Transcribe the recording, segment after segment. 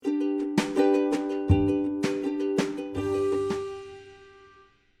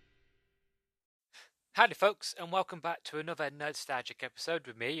Howdy folks, and welcome back to another Nerdstalgic episode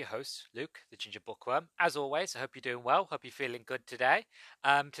with me, your host, Luke, the Ginger Bookworm. As always, I hope you're doing well, hope you're feeling good today.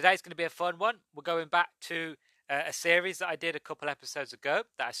 Today's going to be a fun one. We're going back to a series that I did a couple episodes ago,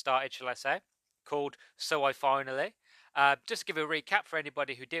 that I started, shall I say, called So I Finally. Just to give a recap for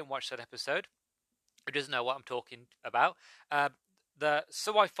anybody who didn't watch that episode, who doesn't know what I'm talking about, the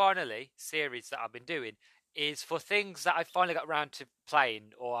So I Finally series that I've been doing is for things that I finally got around to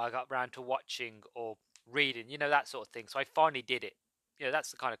playing, or I got around to watching or reading, that sort of thing. So I finally did it. That's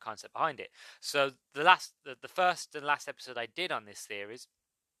the kind of concept behind it. So the first and last episode I did on this series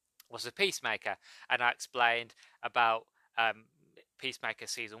was the Peacemaker, and I explained about Peacemaker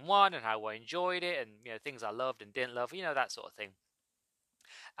season 1 and how I enjoyed it, and things I loved and didn't love, that sort of thing.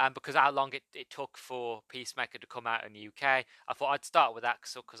 Because how long it took for Peacemaker to come out in the UK, I thought I'd start with that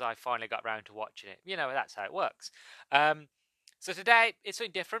because I finally got around to watching it. That's how it works. So today, it's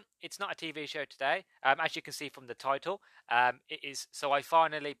something different. It's not a TV show today. As you can see from the title, it is. So I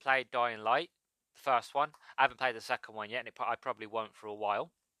finally played Dying Light, the first one. I haven't played the second one yet, and I probably won't for a while,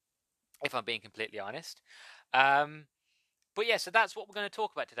 if I'm being completely honest. But yeah, so that's what we're going to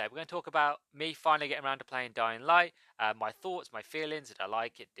talk about today. We're going to talk about me finally getting around to playing Dying Light, my thoughts, my feelings. Did I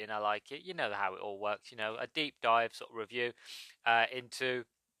like it? Didn't I like it? You know how it all works. A deep dive sort of review into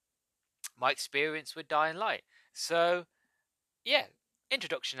my experience with Dying Light. So yeah,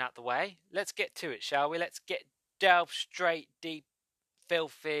 introduction out the way. Let's get to it, shall we? Let's delve straight, deep,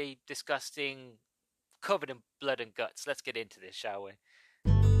 filthy, disgusting, covered in blood and guts. Let's get into this, shall we?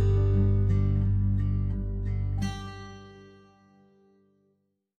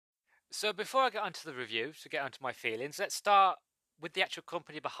 So before I get onto the review, to get onto my feelings, let's start with the actual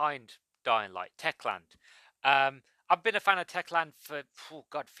company behind Dying Light, Techland. I've been a fan of Techland for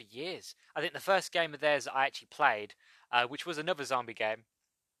years. I think the first game of theirs that I actually played, which was another zombie game,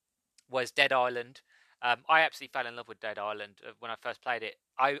 was Dead Island. I absolutely fell in love with Dead Island when I first played it.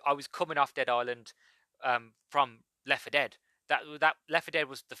 I was coming off Dead Island from Left 4 Dead. That Left 4 Dead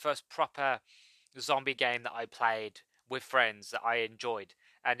was the first proper zombie game that I played with friends that I enjoyed.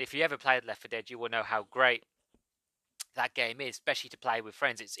 And if you ever played Left 4 Dead, you will know how great that game is, especially to play with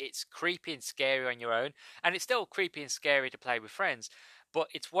friends. It's creepy and scary on your own, and it's still creepy and scary to play with friends. But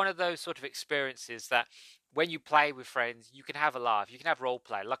it's one of those sort of experiences that when you play with friends, you can have a laugh, you can have role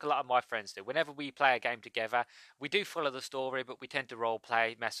play, like a lot of my friends do. Whenever we play a game together, we do follow the story, but we tend to role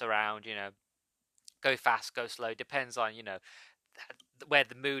play, mess around, go fast, go slow, depends on, where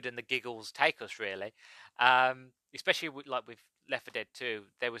the mood and the giggles take us, really. Especially with Left 4 Dead 2,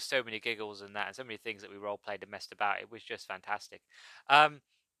 there were so many giggles and that, and so many things that we role played and messed about. It was just fantastic.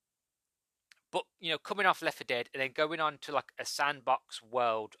 But coming off Left 4 Dead and then going on to like a sandbox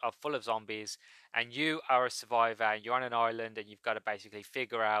world full of zombies, and you are a survivor and you're on an island and you've got to basically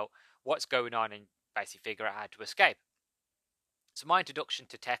figure out what's going on and basically figure out how to escape. So my introduction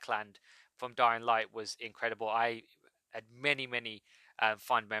to Techland from Dying Light was incredible. I had many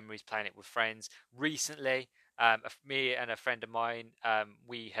fond memories playing it with friends. Recently, me and a friend of mine,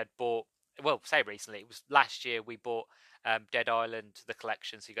 we had bought. Well, say recently, it was last year. We bought Dead Island, the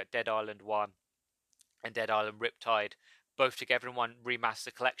collection. So you got Dead Island 1 and Dead Island Riptide, both together in one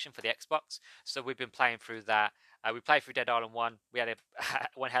remaster collection for the Xbox. So we've been playing through that. We played through Dead Island 1. We had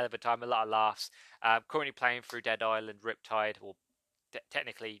one hell of a time, a lot of laughs. Currently playing through Dead Island Riptide, or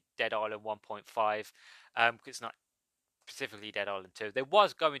technically Dead Island 1.5, because it's not specifically Dead Island 2. There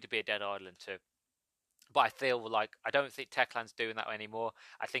was going to be a Dead Island 2, but I feel like I don't think Techland's doing that anymore.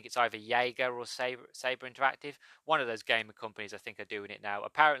 I think it's either Jaeger or Saber Interactive. One of those gaming companies I think are doing it now.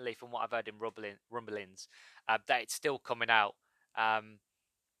 Apparently, from what I've heard in rumblings, that it's still coming out.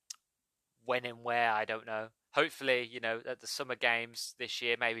 When and where, I don't know. Hopefully, at the summer games this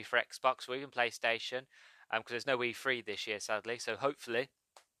year, maybe for Xbox or even PlayStation, because there's no E3 this year, sadly. So hopefully,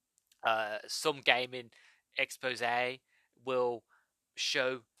 some gaming expose will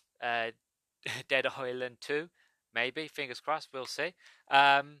show Dead Island 2, maybe, fingers crossed, we'll see.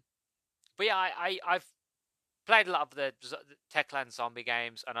 But yeah, I've played a lot of the Techland zombie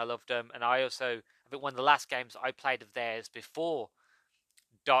games, and I loved them. And I think one of the last games I played of theirs before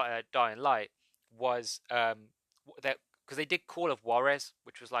Dying Light was because they did Call of Juarez,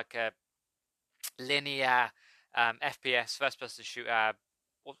 which was like a linear FPS first-person shooter.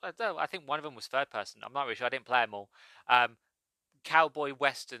 Well, I think one of them was third person. I'm not really sure. I didn't play them all. Cowboy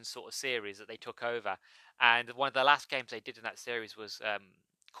Western sort of series that they took over, and one of the last games they did in that series was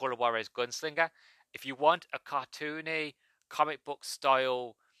Call of Juarez Gunslinger. If you want a cartoony comic book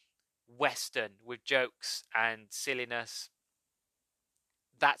style Western with jokes and silliness,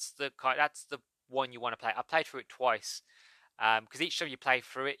 that's the one you want to play. I played through it twice, because each time you play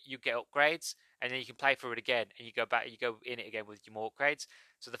through it, you get upgrades, and then you can play through it again, and you go back, you go in it again with your more upgrades.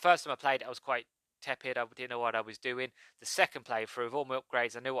 So the first time I played it, I was quite tepid. I didn't know what I was doing. The second playthrough, with all my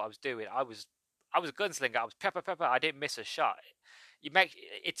upgrades, I knew what I was doing. I was a gunslinger. I was pepper. I didn't miss a shot.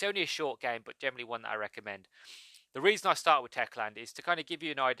 It's only a short game, but generally one that I recommend. The reason I start with Techland is to kind of give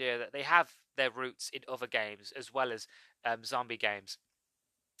you an idea that they have their roots in other games as well as zombie games.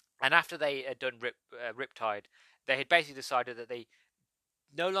 And after they had done Riptide, they had basically decided that they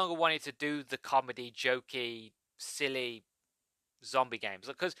no longer wanted to do the comedy, jokey, silly zombie games.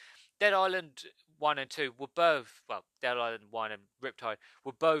 Because Dead Island 1 and 2 were both, well, Dead Island 1 and Riptide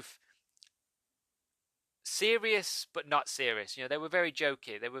were both serious but not serious. They were very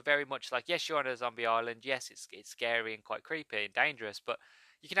jokey. They were very much like, yes, you're on a zombie island, yes, it's scary and quite creepy and dangerous, but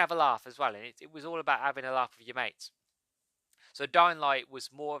you can have a laugh as well. And it was all about having a laugh with your mates. So Dying Light was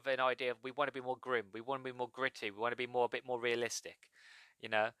more of an idea of, we want to be more grim, we want to be more gritty, we want to be a bit more realistic,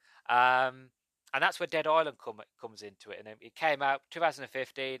 and that's where Dead Island comes into it. And it came out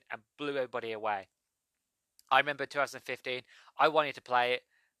 2015 and blew everybody away. I remember 2015, I wanted to play it,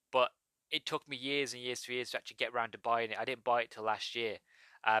 but it took me years and years to actually get around to buying it. I didn't buy it till last year.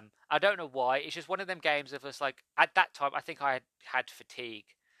 I don't know why. It's just one of them games of us, like, at that time, I think I had fatigue.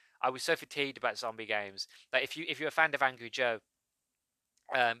 I was so fatigued about zombie games that if you're a fan of Angry Joe,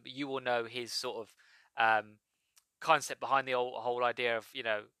 you will know his sort of concept behind the whole idea of,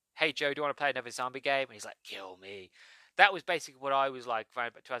 hey Joe, do you want to play another zombie game? And he's like, kill me. That was basically what I was like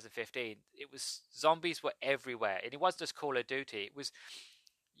around 2015. It was, zombies were everywhere, and it wasn't just Call of Duty. It was,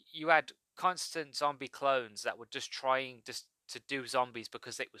 you had constant zombie clones that were just trying to do zombies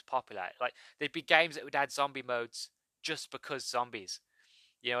because it was popular. Like, there'd be games that would add zombie modes just because zombies.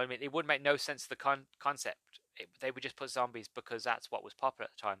 You know what I mean? It wouldn't make no sense to the concept. They would just put zombies because that's what was popular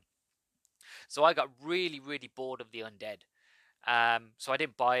at the time. So I got really, really bored of the undead. So I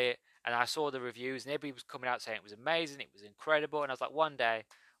didn't buy it, and I saw the reviews, and everybody was coming out saying it was amazing, it was incredible, and I was like, one day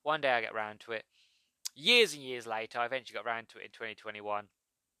I get around to it. Years and years later, I eventually got around to it in 2021,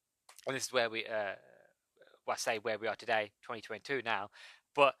 and this is where I say where we are today, 2022 now,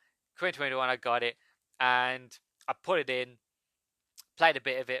 but 2021 I got it, and I put it in, played a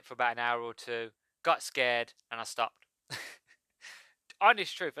bit of it for about an hour or two, got scared, and I stopped.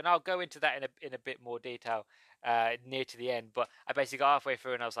 Honest truth, and I'll go into that in a bit more detail near to the end, but I basically got halfway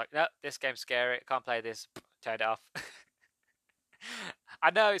through and I was like, no, this game's scary, I can't play this, turned it off.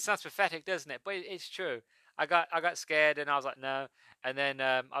 I know it sounds pathetic, doesn't it? But it's true. I got scared and I was like, no, and then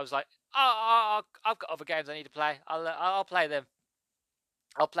I was like, oh, I've got other games I need to play. I'll play them.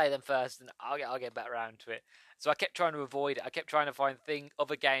 I'll play them first, and I'll get back around to it. So I kept trying to avoid it. I kept trying to find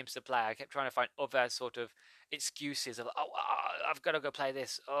other games to play. I kept trying to find other sort of excuses of, I've got to go play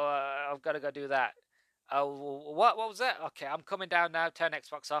this. Oh, I've got to go do that. Oh, what was that? Okay, I'm coming down now. Turn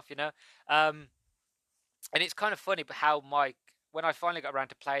Xbox off. And it's kind of funny, but how when I finally got around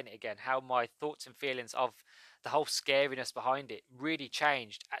to playing it again, how my thoughts and feelings of the whole scariness behind it really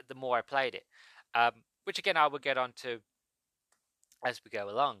changed the more I played it. Which again I will get onto as we go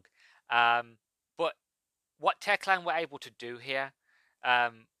along. But what Techland were able to do here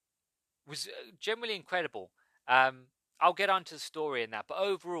was generally incredible. I'll get onto the story in that, but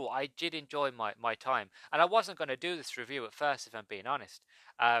overall I did enjoy my time. And I wasn't going to do this review at first, if I'm being honest,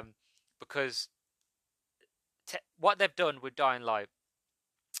 because what they've done with Dying Light,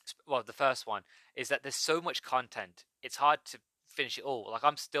 well, the first one, is that there's so much content, it's hard to finish it all. Like,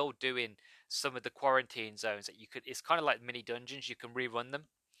 I'm still doing some of the quarantine zones that it's kind of like mini dungeons, you can rerun them.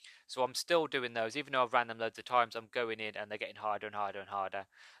 So I'm still doing those, even though I've ran them loads of times. I'm going in and they're getting harder and harder and harder.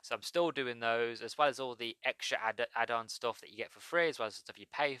 So I'm still doing those, as well as all the extra add-on stuff that you get for free, as well as the stuff you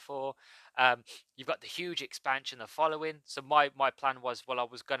pay for. You've got the huge expansion, the following. So my plan was, well, I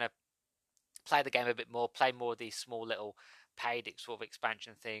was going to play the game a bit more, play more of these small little paid sort of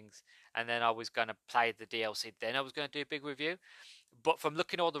expansion things, and then I was going to play the DLC. Then I was going to do a big review. But from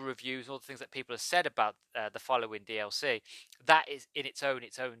looking at all the reviews, all the things that people have said about the following DLC, that is in its own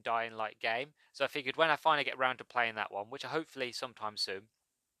Dying Light game. So I figured when I finally get around to playing that one, which I hopefully sometime soon,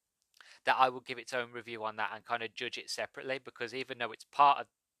 that I will give its own review on that and kind of judge it separately, because even though it's part of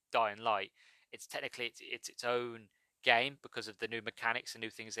Dying Light, it's technically it's its own game because of the new mechanics and new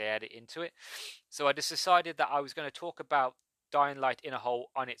things they added into it. So I just decided that I was going to talk about Dying Light in a whole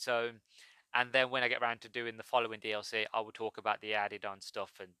on its own, and then when I get around to doing the following DLC, I will talk about the added on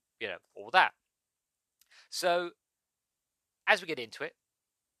stuff and all that. So as we get into it,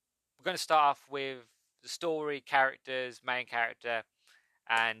 we're going to start off with the story, characters, main character,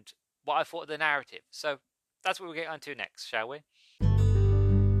 and what I thought of the narrative. So that's what we'll get onto next, shall we?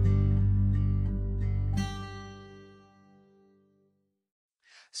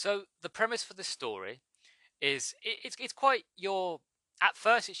 So the premise for the story is it's quite your at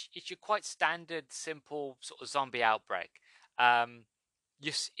first it's your quite standard simple sort of zombie outbreak. Um,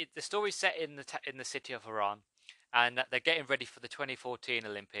 the story's set in in the city of Iran, and they're getting ready for the 2014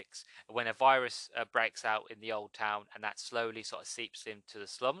 Olympics when a virus breaks out in the old town, and that slowly sort of seeps into the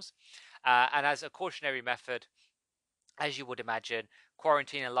slums. And as a cautionary method, as you would imagine,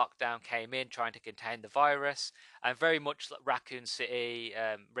 quarantine and lockdown came in trying to contain the virus, and very much like Raccoon City,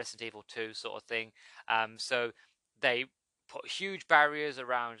 Resident Evil 2 sort of thing. So they put huge barriers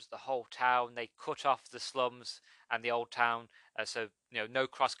around the whole town. They cut off the slums and the old town, so no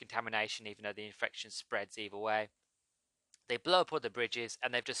cross contamination, even though the infection spreads either way. They blow up all the bridges,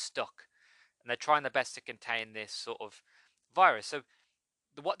 and they've just stuck, and they're trying their best to contain this sort of virus. So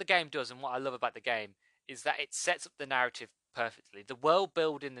what the game does, and what I love about the game, is that it sets up the narrative perfectly. The world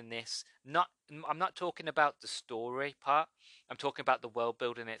building in this, I'm not talking about the story part. I'm talking about the world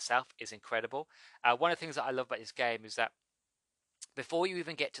building itself is incredible. One of the things that I love about this game is that before you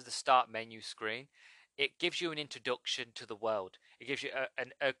even get to the start menu screen, it gives you an introduction to the world. It gives you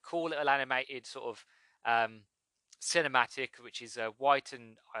a cool little animated sort of cinematic, which is white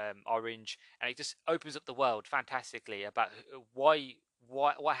and orange, and it just opens up the world fantastically about why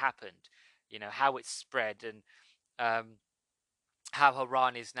what happened, how it's spread, and how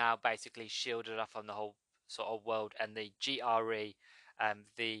Haran is now basically shielded off from the whole sort of world, and the GRE,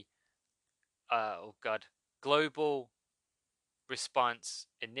 the oh god, Global Response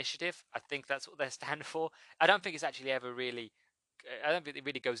Initiative. I think that's what they stand for. I don't think it's actually ever really. I don't think it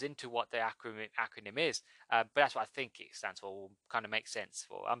really goes into what the acronym is, but that's what I think it stands for. Or kind of makes sense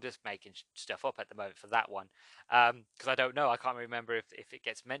for. I'm just making stuff up at the moment for that one, because I don't know. I can't remember if it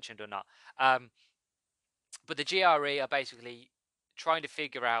gets mentioned or not. But the GRE are basically trying to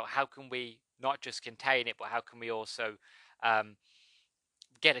figure out how can we not just contain it, but how can we also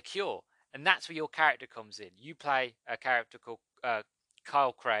get a cure. And that's where your character comes in. You play a character called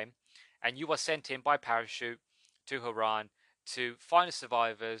Kyle Crane, and you are sent in by parachute to Haran to find the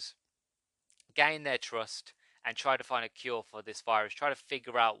survivors, gain their trust, and try to find a cure for this virus. Try to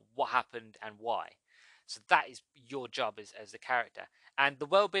figure out what happened and why. So that is your job as the character. And the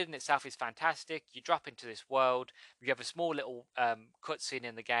world building itself is fantastic. You drop into this world. You have a small little cutscene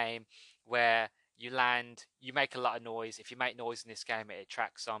in the game where you land. You make a lot of noise. If you make noise in this game, it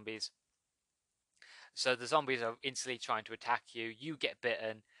attracts zombies. So the zombies are instantly trying to attack you. You get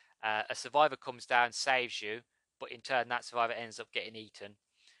bitten. A survivor comes down, saves you, but in turn, that survivor ends up getting eaten.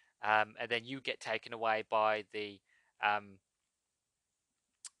 And then you get taken away by the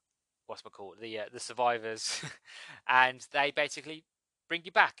what's it called, the survivors, and they basically bring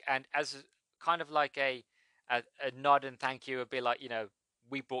you back. And as kind of like a nod and thank you, a bit like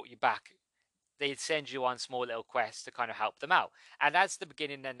we brought you back. They send you on small little quests to kind of help them out. And as the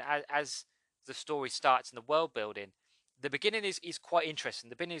beginning, and as the story starts and the world building, the beginning is quite interesting.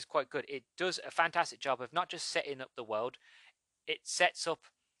 The beginning is quite good. It does a fantastic job of not just setting up the world, it sets up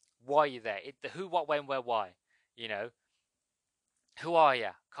why you're there. The who, what, when, where, why. You know, who are you?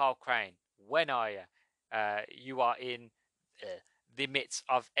 Carl Crane. When are you? You are in the midst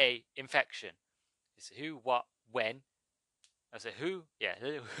of a infection. It's who, what, when. I say who, yeah,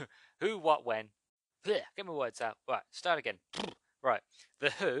 who, what, when. Get my words out. Right, start again. Right, the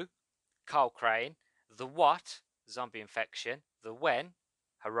who, Carl Crane. The what, zombie infection. The when,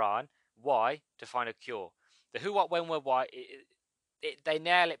 Haran. Why, to find a cure. The who, what, when, where, why. They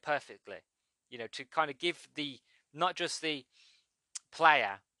nail it perfectly. To kind of give not just the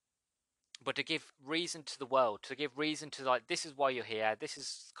player, but to give reason to the world, to give reason to like, this is why you're here. This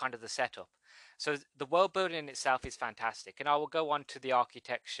is kind of the setup. So the world building in itself is fantastic, and I will go on to the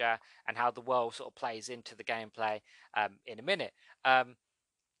architecture and how the world sort of plays into the gameplay in a minute.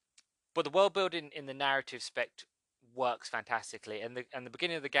 But the world building in the narrative spec works fantastically, and the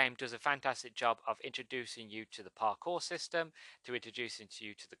beginning of the game does a fantastic job of introducing you to the parkour system, to introducing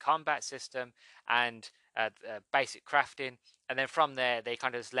you to the combat system, and basic crafting. And then from there, they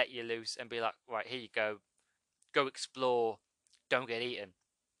kind of just let you loose and be like, right, here you go explore, don't get eaten.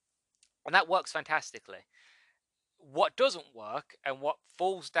 And that works fantastically. What doesn't work and what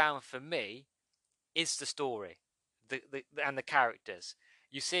falls down for me is the story, and the characters.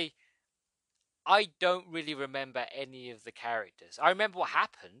 You see, I don't really remember any of the characters. I remember what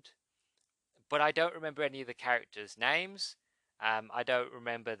happened, but I don't remember any of the characters' names. I don't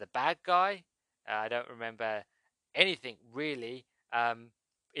remember the bad guy. I don't remember anything really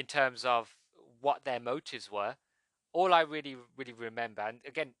in terms of what their motives were. All I really, really remember, and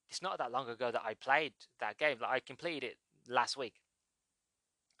again, it's not that long ago that I played that game. Like, I completed it last week.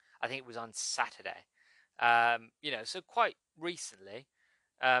 I think it was on Saturday. So quite recently.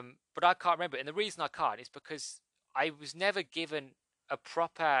 But I can't remember it. And the reason I can't is because I was never given a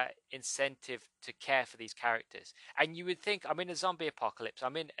proper incentive to care for these characters. And you would think I'm in a zombie apocalypse.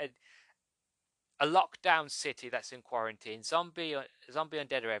 I'm in a lockdown city that's in quarantine. Zombie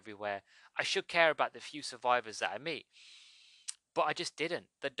undead are everywhere. I should care about the few survivors that I meet. But I just didn't.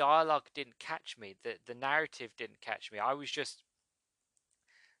 The dialogue didn't catch me. The narrative didn't catch me. I was just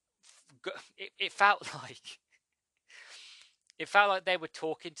it felt like they were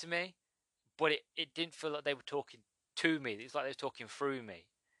talking to me, but it didn't feel like they were talking to me. It's like they were talking through me,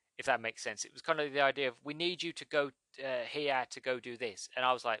 if that makes sense. It was kind of the idea of, we need you to go here to go do this, and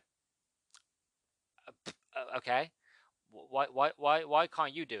I was like, okay, why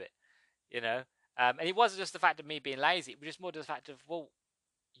can't you do it? You know, and it wasn't just the fact of me being lazy. It was just more the fact of, well,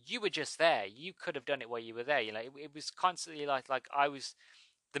 you were just there. You could have done it while you were there. You know, it was constantly like I was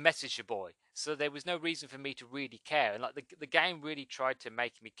the messenger boy, so there was no reason for me to really care. And like the game really tried to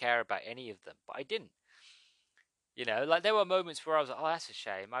make me care about any of them, but I didn't. You know, like there were moments where I was like, oh, that's a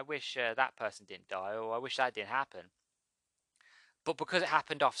shame. I wish that person didn't die, or I wish that didn't happen. But because it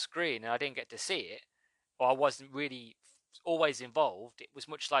happened off screen and I didn't get to see it, or I wasn't really always involved, it was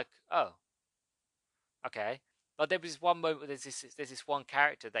much like, oh, okay. Like there was one moment where there's this one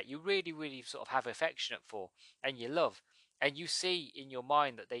character that you really, really sort of have affectionate for and you love, and you see in your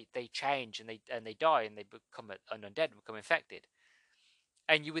mind that they change and they die and they become an undead and become infected.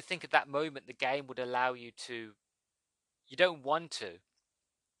 And you would think at that moment the game would allow you to. You don't want to,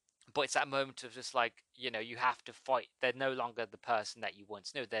 but it's that moment of just like, you know, you have to fight. They're no longer the person that you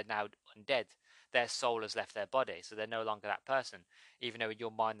once knew. They're now undead. Their soul has left their body, so they're no longer that person, even though in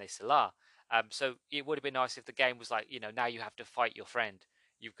your mind they still are. So it would have been nice if the game was like, you know, now you have to fight your friend.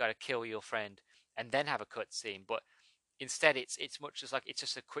 You've got to kill your friend and then have a cutscene. But instead, it's much just like, it's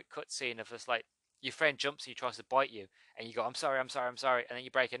just a quick cutscene of just like, your friend jumps and he tries to bite you, and you go, I'm sorry, I'm sorry, I'm sorry, and then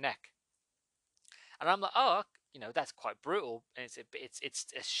you break a neck. And I'm like, oh, you know, that's quite brutal, and it's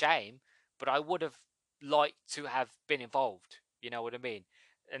a shame, but I would have liked to have been involved. You know what I mean?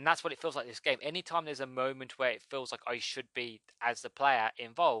 And that's what it feels like this game. Anytime there's a moment where it feels like I should be, as the player,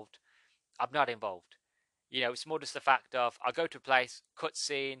 involved, I'm not involved. You know, it's more just the fact of, I go to a place,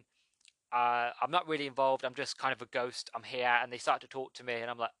 cutscene, I'm not really involved. I'm just kind of a ghost. I'm here, and they start to talk to me, and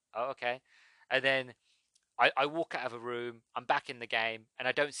I'm like, oh, okay. And then I walk out of a room, I'm back in the game, and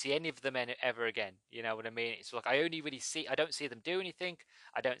I don't see any of them ever again. You know what I mean? It's like I don't see them do anything.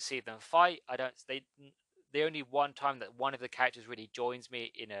 I don't see them fight. The only one time that one of the characters really joins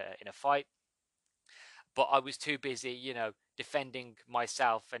me in a fight, but I was too busy, you know, defending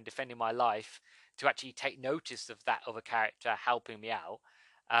myself and defending my life to actually take notice of that other character helping me out.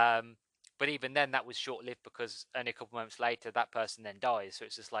 Um, but even then, that was short lived, because only a couple moments later, that person then dies. So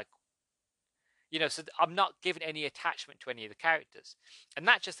it's just like, you know, so I'm not given any attachment to any of the characters. And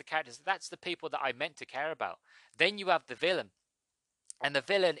not just the characters, that's the people that I meant to care about. Then you have the villain, and the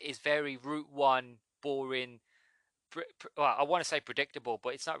villain is very route one, boring. Well, I want to say predictable,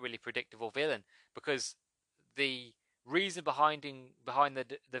 but it's not really predictable villain, because the reason behind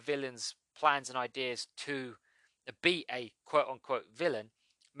the villain's plans and ideas to be a quote unquote villain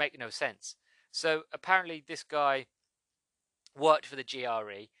make no sense. So apparently this guy worked for the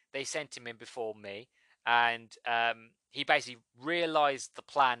GRE. They sent him in before me, and he basically realized the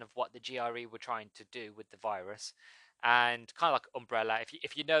plan of what the GRE were trying to do with the virus, and kind of like Umbrella.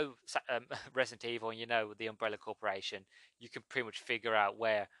 If you know Resident Evil and you know the Umbrella Corporation, you can pretty much figure out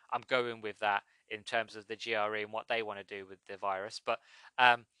where I'm going with that in terms of the GRE and what they want to do with the virus. But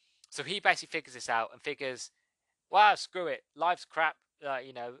so he basically figures this out and figures, wow, screw it, life's crap.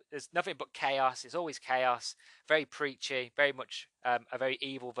 You know, there's nothing but chaos. It's always chaos. Very preachy, very much a very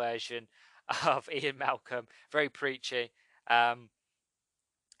evil version of Ian Malcolm. Very preachy,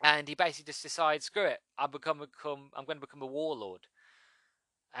 and he basically just decides, screw it, I'm going to become a warlord,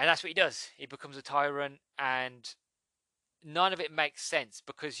 and that's what he does. He becomes a tyrant, and none of it makes sense,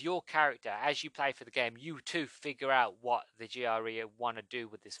 because your character, as you play for the game, you too figure out what the GRE want to do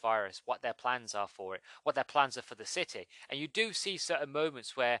with this virus, what their plans are for it, what their plans are for the city. And you do see certain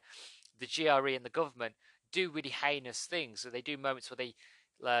moments where the GRE and the government do really heinous things. So they do moments where they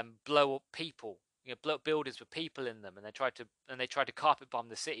blow up people, you know, blow up buildings with people in them, and they try to carpet bomb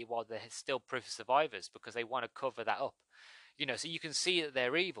the city while there's still proof of survivors, because they want to cover that up. You know, so you can see that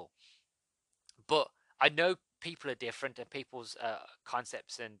they're evil. But I know people are different, and people's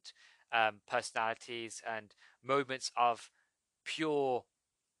concepts and personalities and moments of pure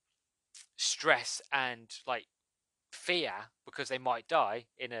stress and like fear because they might die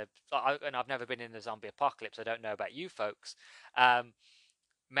in and I've never been in a zombie apocalypse. I don't know about you folks.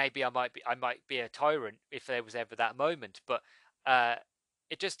 Maybe I might be a tyrant if there was ever that moment, but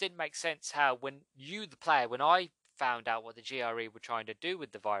it just didn't make sense how when you, the player, when I found out what the GRE were trying to do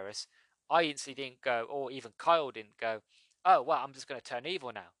with the virus, I instantly didn't go, or even Kyle didn't go, oh, well, I'm just going to turn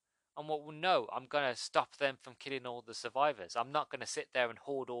evil now. And well, no, I'm going to stop them from killing all the survivors. I'm not going to sit there and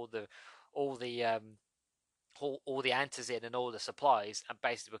hoard all the all the answers in and all the supplies and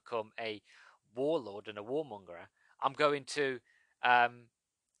basically become a warlord and a warmonger. I'm going to um,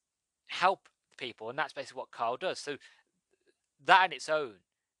 help people, and that's basically what Kyle does. So that in its own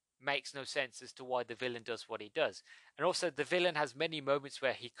makes no sense as to why the villain does what he does. And also, the villain has many moments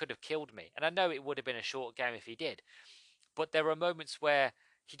where he could have killed me, and I know it would have been a short game if he did, but there are moments where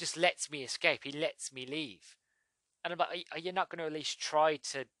he just lets me escape. He lets me leave, and I'm like, are you not going to at least try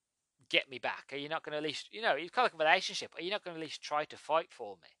to get me back? Are you not going to at least, it's kind of like a relationship. Are you not going to at least try to fight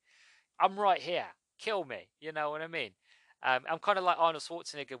for me? I'm right here. Kill me. You know what I mean? I'm kind of like Arnold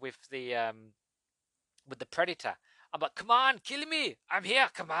Schwarzenegger with the Predator. I'm like, come on, kill me. I'm here.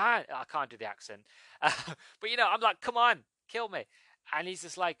 Come on. I can't do the accent, but I'm like, come on, kill me. And he's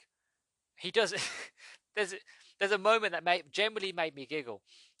just like, he does. there's a moment that generally made me giggle.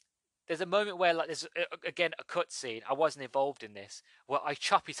 There's a moment where like there's again a cutscene. I wasn't involved in this. Where he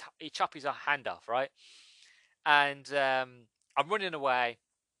chop his hand off, right? And I'm running away.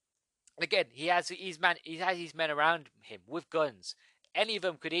 And again, he has his men around him with guns. Any of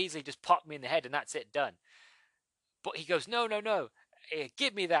them could easily just pop me in the head, and that's it, done. But he goes, no, no, no,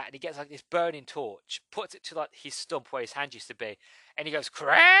 give me that. And he gets like this burning torch, puts it to like his stump where his hand used to be, and he goes,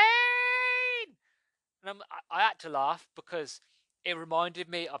 Crane! And I had to laugh because it reminded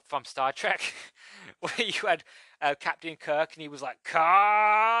me of from Star Trek, where you had Captain Kirk, and he was like,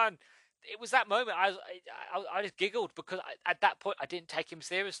 Khan! It was that moment. I just giggled because at that point I didn't take him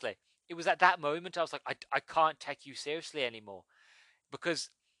seriously. It was at that moment I was like, I can't take you seriously anymore because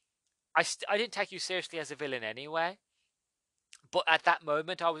I didn't take you seriously as a villain anyway. But at that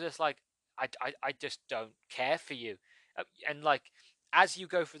moment, I was just like, I just don't care for you. And like, as you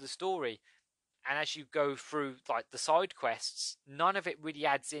go through the story, and as you go through like the side quests, none of it really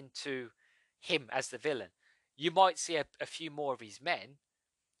adds into him as the villain. You might see a few more of his men,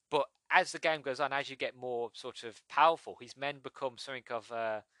 but as the game goes on, as you get more sort of powerful, his men become something of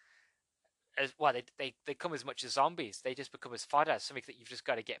as well. They come as much as zombies. They just become as fodder, something that you've just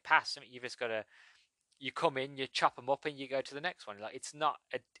got to get past. Something you've just got to you come in, you chop them up, and you go to the next one. Like it's not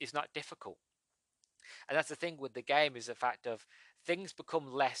difficult. And that's the thing with the game is the fact of things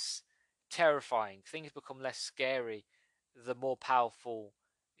become less terrifying, things become less scary the more powerful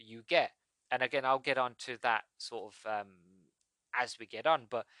you get. And again, I'll get on to that sort of as we get on.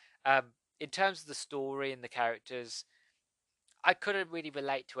 But in terms of the story and the characters, I couldn't really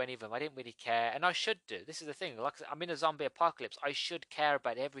relate to any of them. I didn't really care, and I should do. This is the thing. Like I'm in a zombie apocalypse. I should care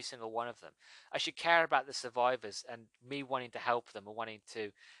about every single one of them. I should care about the survivors and me wanting to help them and wanting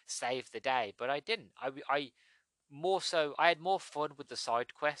to save the day. But I didn't. I more so. I had more fun with the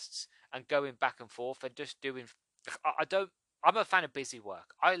side quests and going back and forth and just doing. I don't. I'm a fan of busy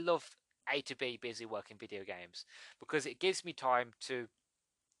work. I love A to B busy work in video games because it gives me time to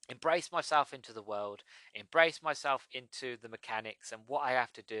embrace myself into the world, embrace myself into the mechanics and what I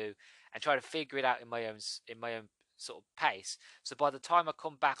have to do, and try to figure it out in my own sort of pace. So by the time I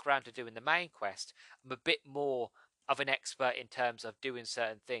come back around to doing the main quest, I'm a bit more of an expert in terms of doing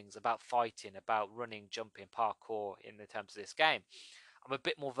certain things, about fighting, about running, jumping, parkour in the terms of this game. I'm a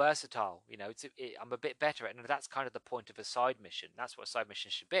bit more versatile, I'm a bit better at it, and that's kind of the point of a side mission. That's what a side mission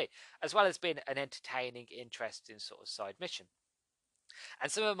should be, as well as being an entertaining, interesting sort of side mission.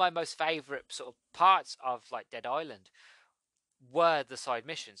 And some of my most favourite sort of parts of like Dead Island were the side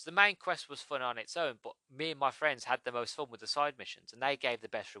missions. The main quest was fun on its own, but me and my friends had the most fun with the side missions, and they gave the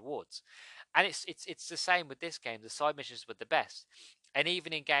best rewards. And it's the same with this game. The side missions were the best, and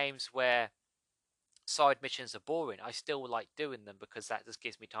even in games where side missions are boring, I still like doing them because that just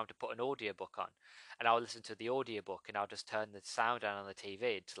gives me time to put an audiobook on, and I'll listen to the audiobook, and I'll just turn the sound down on the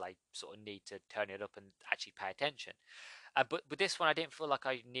TV until I sort of need to turn it up and actually pay attention. But with this one, I didn't feel like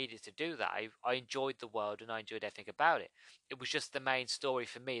I needed to do that. I enjoyed the world and I enjoyed everything about it. It was just the main story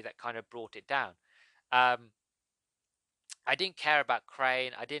for me that kind of brought it down. Um, I didn't care about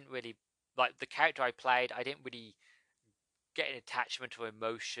Crane. I didn't really like the character I played. I didn't really get an attachment or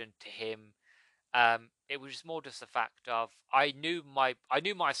emotion to him. It was just more just the fact of I knew my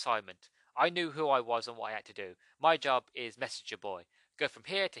assignment. I knew who I was and what I had to do. My job is messenger boy. Go from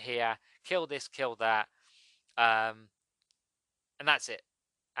here to here, kill this, kill that. And that's it.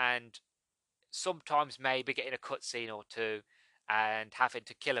 And sometimes maybe getting a cutscene or two and having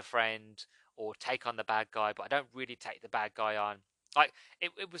to kill a friend or take on the bad guy, but I don't really take the bad guy on. Like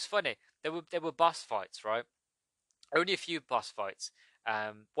it was funny. There were boss fights, right? Only a few boss fights,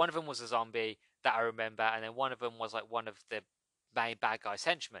 One of them was a zombie that I remember, and then one of them was like one of the main bad guys'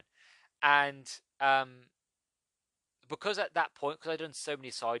 henchmen. And because at that point, because I'd done so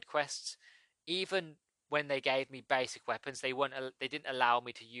many side quests, even when they gave me basic weapons, they didn't allow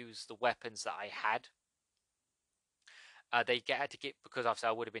me to use the weapons that I had. Had to get, because obviously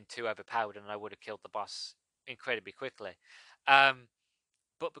I would have been too overpowered and I would have killed the boss incredibly quickly.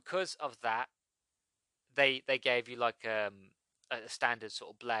 But because of that, they gave you like a standard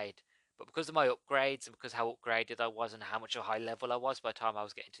sort of blade. But because of my upgrades and because how upgraded I was and how much of a high level I was by the time I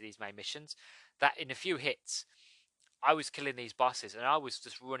was getting to these main missions, that in a few hits I was killing these bosses and I was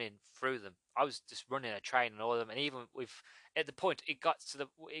just running through them. I was just running a train and all of them. And even with at the point it got to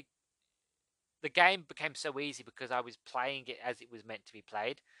the game became so easy because I was playing it as it was meant to be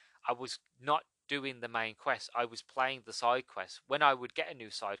played. I was not doing the main quest. I was playing the side quests. When I would get a new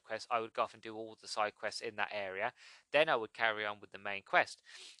side quest, I would go off and do all the side quests in that area. Then I would carry on with the main quest.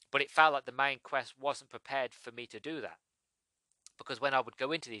 But it felt like the main quest wasn't prepared for me to do that. Because when I would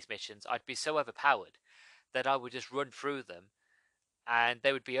go into these missions, I'd be so overpowered that I would just run through them and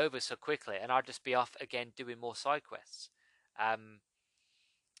they would be over so quickly and I'd just be off again doing more side quests.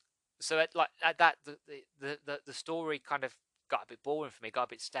 So at that the story kind of got a bit boring for me, got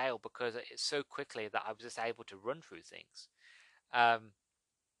a bit stale because it's so quickly that I was just able to run through things.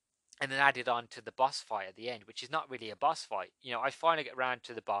 And then added on to the boss fight at the end, which is not really a boss fight. You know, I finally get around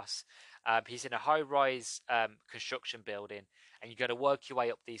to the boss. He's in a high-rise construction building, and you got to work your way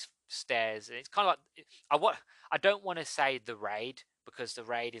up these stairs. And it's kind of like I don't want to say the raid because the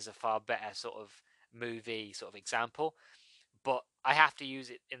raid is a far better sort of movie sort of example, but I have to use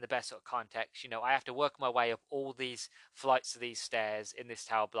it in the best sort of context. You know, I have to work my way up all these flights of these stairs in this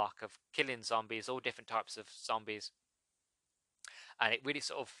tower block of killing zombies, all different types of zombies, and it really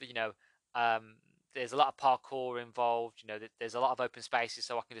sort of, there's a lot of parkour involved. You know, there's a lot of open spaces,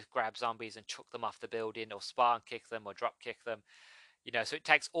 so I can just grab zombies and chuck them off the building, or Spartan kick them, or drop kick them. You know, so it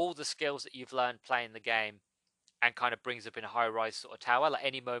takes all the skills that you've learned playing the game and kind of brings up in a high-rise sort of tower. Like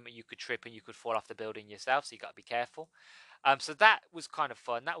any moment you could trip and you could fall off the building yourself, so you got to be careful. So that was kind of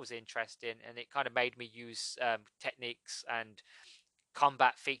fun. That was interesting, and it kind of made me use techniques and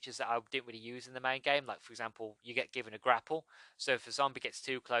combat features that I didn't really use in the main game. Like, for example, you get given a grapple. So if a zombie gets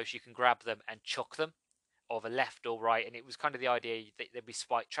too close, you can grab them and chuck them over left or right. And it was kind of the idea that there'd be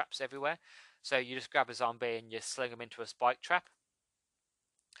spike traps everywhere. So you just grab a zombie and you sling them into a spike trap.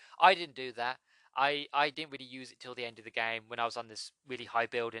 I didn't do that. I didn't really use it till the end of the game. When I was on this really high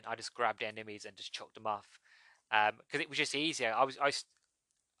building, I just grabbed enemies and just chucked them off. Because it was just easier.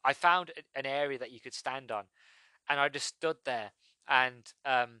 I found an area that you could stand on, and I just stood there, and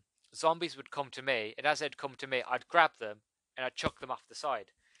zombies would come to me, and as they'd come to me, I'd grab them and I'd chuck them off the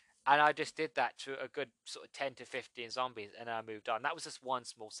side, and I just did that to a good sort of 10 to 15 zombies, and I moved on. That was just one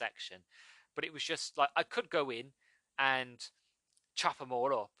small section, but it was just like I could go in and chop them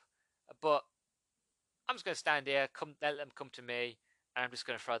all up, but I'm just going to stand here, let them come to me, and I'm just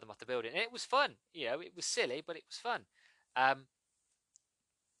going to throw them off the building. And it was fun, you know. It was silly, but it was fun.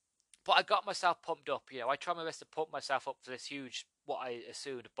 But I got myself pumped up, you know. I tried my best to pump myself up for this huge, what I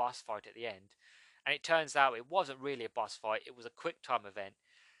assumed, boss fight at the end. And it turns out it wasn't really a boss fight. It was a quick time event.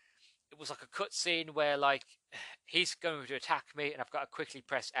 It was like a cutscene where, like, he's going to attack me, and I've got to quickly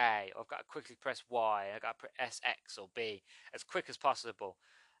press A, or I've got to quickly press Y, and I've got to press X or B as quick as possible.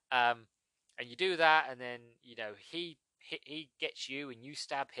 And you do that, and then, you know, he gets you, and you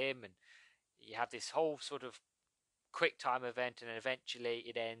stab him, and you have this whole sort of quick time event, and then eventually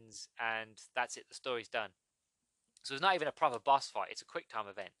it ends, and that's it. The story's done. So it's not even a proper boss fight. It's a quick time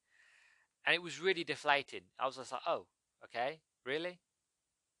event, and it was really deflating. I was just like, oh, okay, really?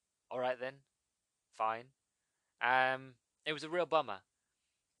 All right then, fine. It was a real bummer.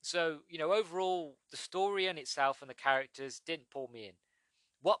 So, you know, overall, the story in itself and the characters didn't pull me in.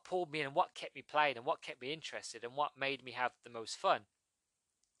 What pulled me in and what kept me playing and what kept me interested and what made me have the most fun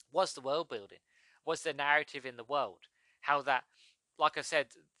was the world building, was the narrative in the world. How that, like I said,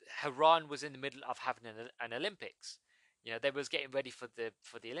 Haran was in the middle of having an Olympics. You know, they was getting ready for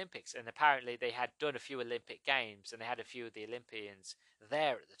the Olympics, and apparently they had done a few Olympic games, and they had a few of the Olympians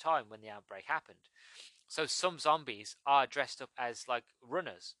there at the time when the outbreak happened. So some zombies are dressed up as like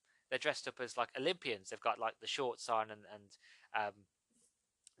runners. They're dressed up as like Olympians. They've got like the shorts on and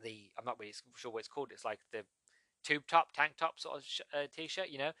I'm not really sure what it's called. It's like the tube top, tank top sort of t-shirt.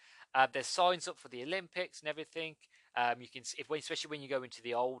 You know, there's signs up for the Olympics and everything. You can, especially when you go into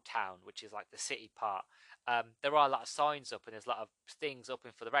the old town, which is like the city part. There are a lot of signs up and there's a lot of things up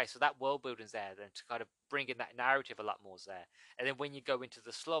in for the race. So that world building's there then to kind of bring in that narrative a lot more there. And then when you go into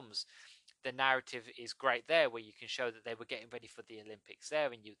the slums, the narrative is great there, where you can show that they were getting ready for the Olympics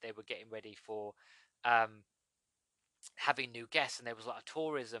there, and they were getting ready for um, having new guests, and there was a lot of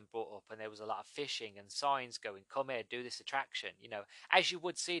tourism brought up, and there was a lot of fishing and signs going, "Come here, do this attraction," as you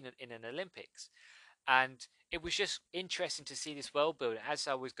would see in an Olympics. And it was just interesting to see this world building as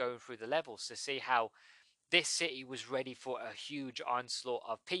I was going through the levels, to see how this city was ready for a huge onslaught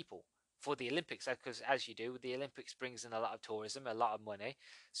of people for the Olympics, because as you do, the Olympics brings in a lot of tourism, a lot of money.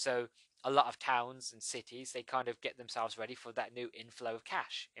 So a lot of towns and cities, they kind of get themselves ready for that new inflow of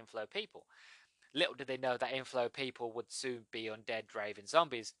cash, inflow of people. Little did they know that inflow of people would soon be undead, raving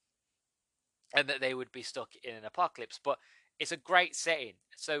zombies, and that they would be stuck in an apocalypse. But it's a great setting,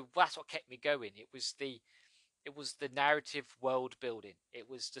 so that's what kept me going. It was the narrative world building. It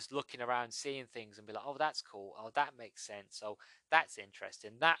was just looking around, seeing things, and be like, "Oh, that's cool. Oh, that makes sense. Oh, that's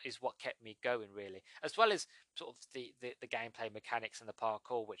interesting." That is what kept me going, really, as well as sort of the gameplay mechanics and the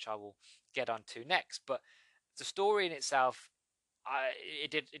parkour, which I will get onto next. But the story in itself,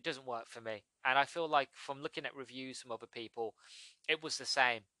 it doesn't work for me, and I feel like from looking at reviews from other people, it was the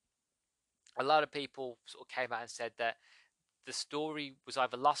same. A lot of people sort of came out and said that the story was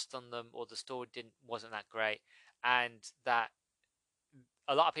either lost on them, or the story wasn't that great, and that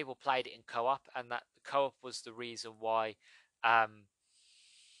a lot of people played it in co-op, and that the co-op was the reason why um,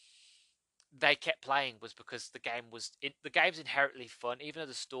 they kept playing, was because the game's inherently fun, even though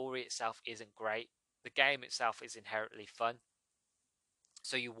the story itself isn't great. The game itself is inherently fun,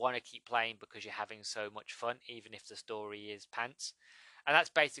 so you want to keep playing because you're having so much fun, even if the story is pants. And that's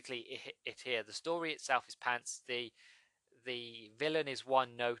basically it here. The story itself is pants. The villain is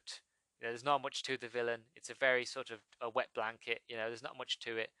one note. There's not much to the villain. It's a very sort of a wet blanket. There's not much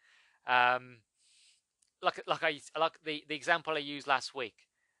to it. Um, like the example I used last week,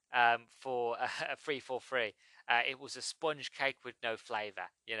 for a 343. It was a sponge cake with no flavor.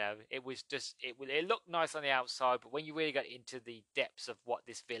 It was just it looked nice on the outside, but when you really got into the depths of what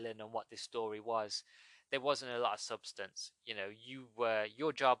this villain and what this story was, there wasn't a lot of substance.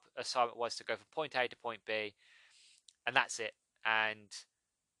 Your job assignment was to go from point A to point B, and that's it. And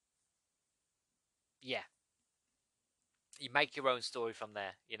yeah, you make your own story from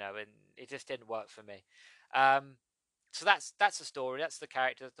there. And it just didn't work for me. Um, so that's the story. That's the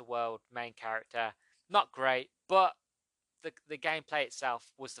character, the world, main character. Not great, but the gameplay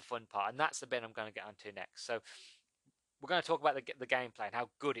itself was the fun part, and that's the bit I'm going to get onto next. So we're going to talk about the gameplay and how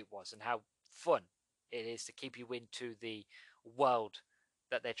good it was and how fun it is to keep you into the world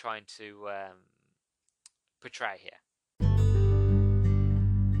that they're trying to portray here.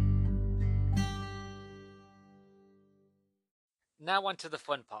 Now onto the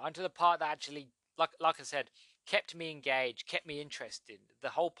fun part, onto the part that actually, like I said, kept me engaged, kept me interested. The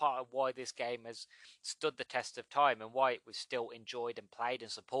whole part of why this game has stood the test of time and why it was still enjoyed and played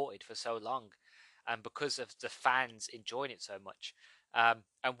and supported for so long, and because of the fans enjoying it so much, and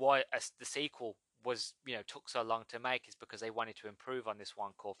why the sequel was took so long to make, is because they wanted to improve on this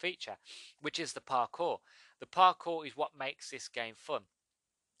one core feature, which is the parkour. The parkour is what makes this game fun.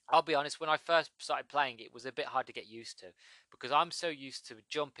 I'll be honest, when I first started playing, it was a bit hard to get used to, because I'm so used to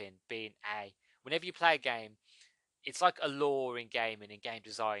jumping being A. Whenever you play a game, it's like a law in gaming and game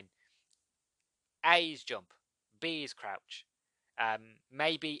design. A is jump, B is crouch.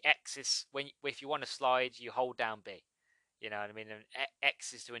 Maybe X is if you want to slide, you hold down B. You know what I mean? And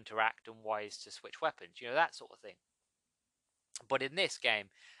X is to interact, and Y is to switch weapons. That sort of thing. But in this game,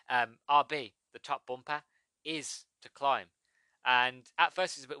 RB, the top bumper, is to climb. And at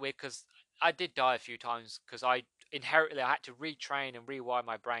first it's a bit weird, because I did die a few times, because I had to retrain and rewire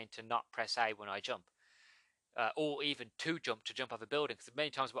my brain to not press A when I jump. Or even to jump off a building, because many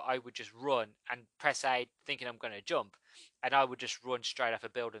times where I would just run and press A thinking I'm going to jump, and I would just run straight off a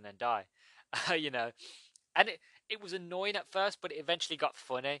building and die. you know, and it was annoying at first, but it eventually got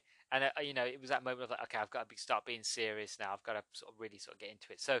funny. And it was that moment of like, okay, I've got to start being serious now. I've got to sort of really sort of get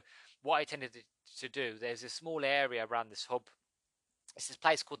into it. So what I tended to do, there's a small area around this hub. It's this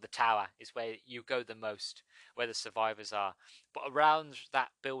place called the Tower, is where you go the most, where the survivors are. But around that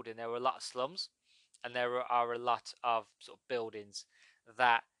building, there were a lot of slums, and there are a lot of sort of buildings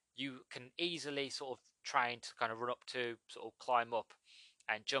that you can easily sort of train to kind of run up to, sort of climb up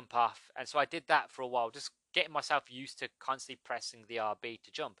and jump off. And so I did that for a while, just getting myself used to constantly pressing the RB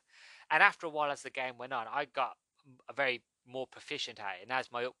to jump. And after a while, as the game went on, I got a very more proficient at it. And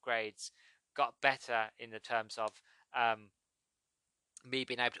as my upgrades got better in the terms of me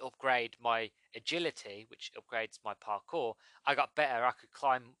being able to upgrade my agility, which upgrades my parkour, I got better. I could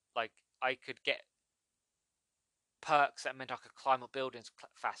climb, like, I could get perks that meant I could climb up buildings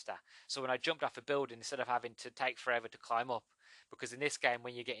faster. So when I jumped off a building, instead of having to take forever to climb up, because in this game,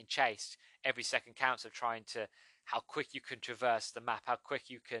 when you're getting chased, every second counts of trying to how quick you can traverse the map, how quick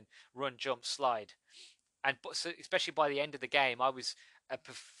you can run, jump, slide. And so especially by the end of the game, I was a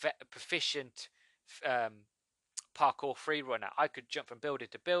proficient parkour free runner. I could jump from building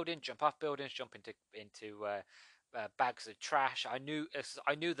to building, jump off buildings, jump into bags of trash. I knew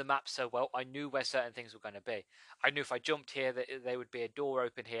the map so well. I knew where certain things were going to be. I knew if I jumped here, that there would be a door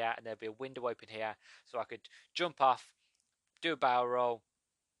open here and there'd be a window open here, so I could jump off, do a barrel roll,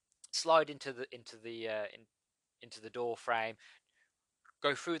 slide into the door frame,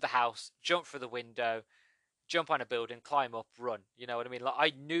 go through the house, jump through the window, jump on a building, climb up, run. You know what I mean? Like,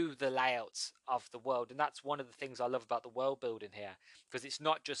 I knew the layouts of the world, and that's one of the things I love about the world building here, because it's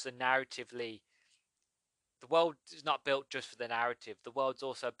not just a narratively. The world is not built just for the narrative. The world's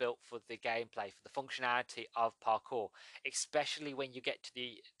also built for the gameplay, for the functionality of parkour, especially when you get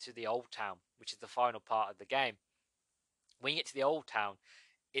to the old town, which is the final part of the game. When you get to the old town,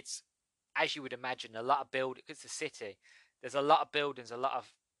 it's, as you would imagine, a lot of buildings. It's a city. There's a lot of buildings, a lot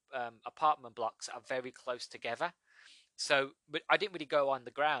of apartment blocks that are very close together. So, but I didn't really go on the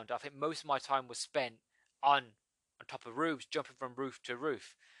ground. I think most of my time was spent on top of roofs, jumping from roof to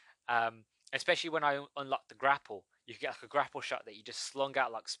roof. Um, Especially when I unlocked the grapple, you get like a grapple shot that you just slung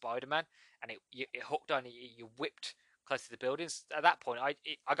out like Spider-Man, and it hooked on. You whipped close to the buildings. At that point,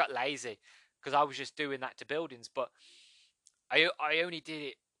 I got lazy because I was just doing that to buildings. But I only did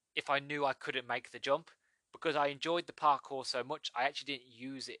it if I knew I couldn't make the jump, because I enjoyed the parkour so much. I actually didn't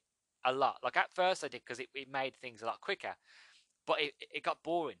use it a lot. Like at first I did, because it made things a lot quicker, but it got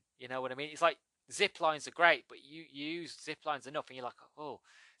boring. You know what I mean? It's like zip lines are great, but you use zip lines enough, and you're like, oh,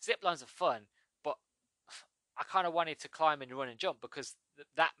 zip lines are fun, but I kind of wanted to climb and run and jump, because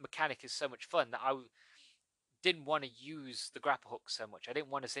that mechanic is so much fun that I didn't want to use the grapple hook so much. I didn't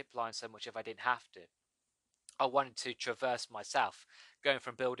want to zip line so much if I didn't have to. I wanted to traverse myself, going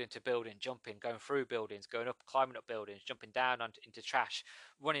from building to building, jumping, going through buildings, going up, climbing up buildings, jumping down into trash,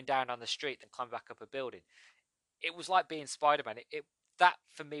 running down on the street, then climbing back up a building. It was like being Spider-Man. That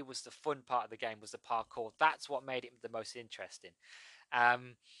for me was the fun part of the game, was the parkour. That's what made it the most interesting.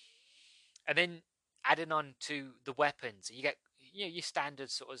 Um, and then adding on to the weapons, you get your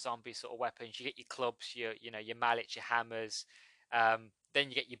standard sort of zombie sort of weapons. You get your clubs, your mallets, your hammers. Then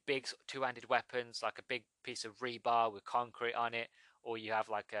you get your big sort of two-handed weapons, like a big piece of rebar with concrete on it, or you have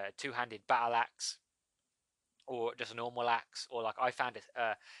like a two-handed battle axe, or just a normal axe, or like I found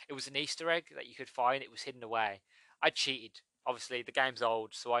it was an Easter egg that you could find. It was hidden away. I cheated. Obviously, the game's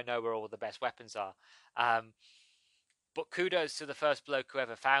old, so I know where all the best weapons are. Um, but kudos to the first bloke who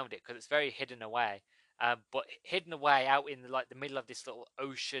ever found it, because it's very hidden away. But hidden away out in the middle of this little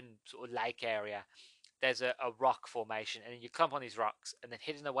ocean sort of lake area, there's a rock formation, and you clump on these rocks, and then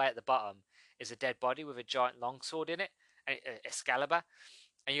hidden away at the bottom is a dead body with a giant longsword in it, and Excalibur,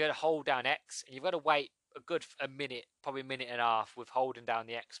 and you got to hold down X, and you've got to wait a minute, probably a minute and a half, with holding down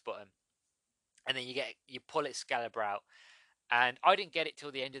the X button, and then you pull Excalibur out. And I didn't get it till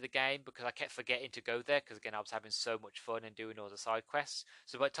the end of the game, because I kept forgetting to go there, because again I was having so much fun and doing all the side quests.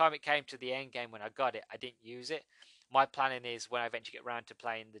 So by the time it came to the end game, when I got it, I didn't use it. My planning is, when I eventually get around to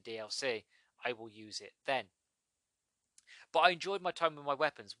playing the DLC, I will use it then. But I enjoyed my time with my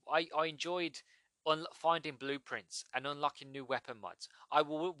weapons. I enjoyed finding blueprints and unlocking new weapon mods. I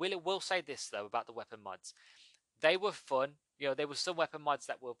will say this though about the weapon mods. They were fun. There were some weapon mods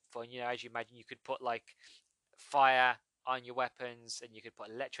that were fun. As you imagine, you could put like fire on your weapons, and you could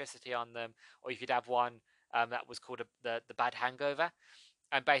put electricity on them, or you could have one that was called the bad hangover.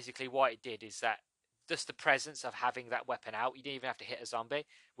 And basically what it did is that just the presence of having that weapon out, you didn't even have to hit a zombie,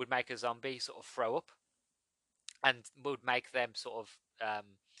 would make a zombie sort of throw up, and would make them sort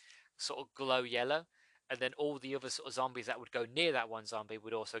of glow yellow. And then all the other sort of zombies that would go near that one zombie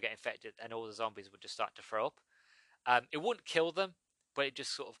would also get infected, and all the zombies would just start to throw up. It wouldn't kill them, but it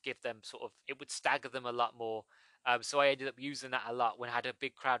just sort of give them it would stagger them a lot more. So I ended up using that a lot when I had a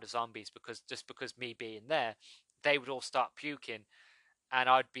big crowd of zombies, because me being there, they would all start puking, and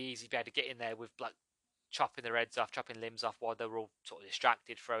I'd be easy to be able to get in there with like chopping their heads off, chopping limbs off, while they were all sort of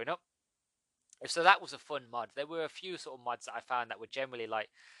distracted, throwing up. So that was a fun mod. There were a few sort of mods that I found that were generally like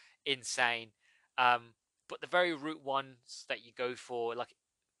insane, but the very root ones that you go for, like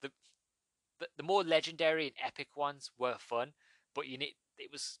the the more legendary and epic ones, were fun. But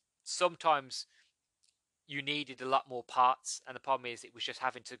it was sometimes you needed a lot more parts, and the problem is it was just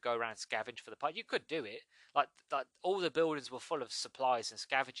having to go around scavenge for the part. You could do it, like all the buildings were full of supplies and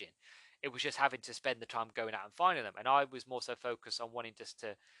scavenging. It was just having to spend the time going out and finding them, and I was more so focused on wanting just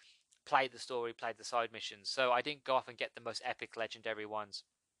to play the story, play the side missions. So I didn't go off and get the most epic legendary ones.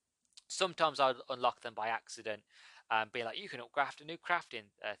 Sometimes I'd unlock them by accident, being like, you can upcraft a new crafting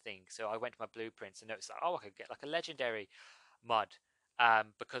thing. So I went to my blueprints and noticed that, oh, I could get like a legendary mod.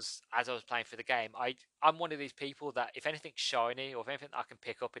 Because as I was playing for the game, I'm one of these people that if anything's shiny or if anything I can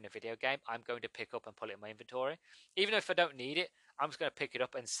pick up in a video game, I'm going to pick up and put it in my inventory. Even if I don't need it, I'm just going to pick it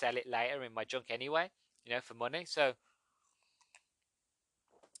up and sell it later in my junk anyway, for money. So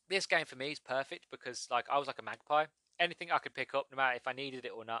this game for me is perfect because like I was like a magpie. Anything I could pick up, no matter if I needed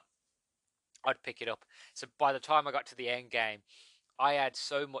it or not, I'd pick it up. So by the time I got to the end game, I had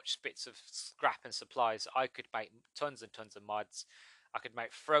so much bits of scrap and supplies. I could make tons and tons of mods. I could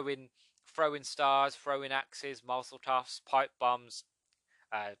make throwing stars, throwing axes, Molotov, pipe bombs,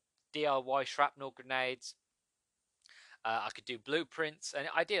 uh, DIY shrapnel grenades. I could do blueprints, and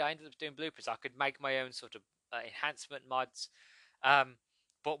I did. I ended up doing blueprints. I could make my own sort of enhancement mods. Um,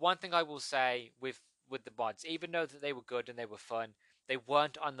 but one thing I will say with the mods, even though that they were good and they were fun, they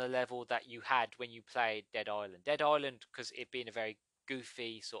weren't on the level that you had when you played Dead Island. Dead Island, because it being a very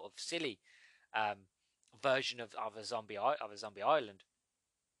goofy, sort of silly um, version of a zombie island,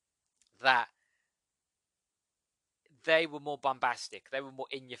 that they were more bombastic. They were more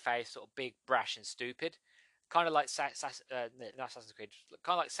in your face, sort of big, brash, and stupid. Kind of like not Assassin's Creed,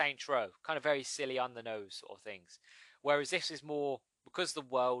 kind of like Saints Row, kind of very silly on the nose sort of things. Whereas this is more, because the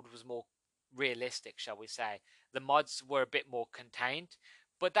world was more realistic, shall we say. The mods were a bit more contained.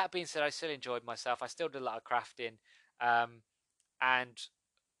 But that being said, I still enjoyed myself. I still did a lot of crafting, and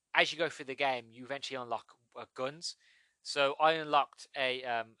as you go through the game, you eventually unlock guns. So I unlocked a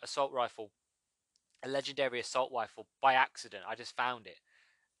assault rifle, a legendary assault rifle by accident. I just found it,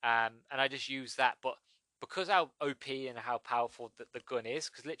 and I just used that. But because how OP and how powerful the gun is,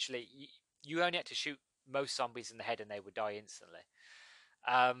 because literally you only had to shoot most zombies in the head and they would die instantly.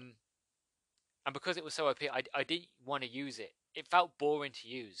 Um, and because it was so OP, I didn't want to use it. It felt boring to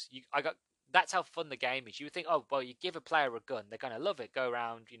use. That's how fun the game is. You would think, oh well, you give a player a gun, they're gonna love it, go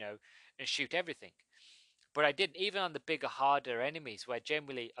around, and shoot everything. But I didn't. Even on the bigger, harder enemies, where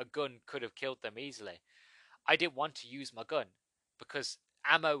generally a gun could have killed them easily, I didn't want to use my gun because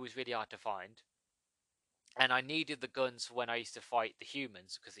ammo was really hard to find, and I needed the guns when I used to fight the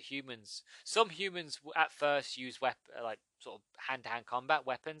humans, because some humans at first use like sort of hand-to-hand combat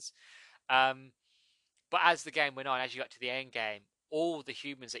weapons. Um, but as the game went on, as you got to the end game, all the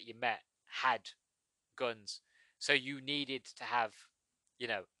humans that you met had guns, so you needed to have,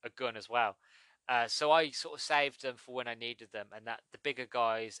 a gun as well. So I sort of saved them for when I needed them, and that the bigger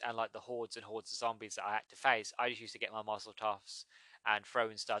guys and like the hordes and hordes of zombies that I had to face, I just used to get my muzzle toffs and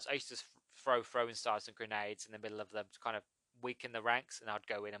throwing stars. I used to throw throwing stars and grenades in the middle of them to kind of weaken the ranks, and I'd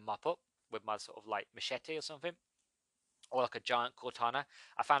go in and mop up with my sort of like machete or something, or like a giant katana.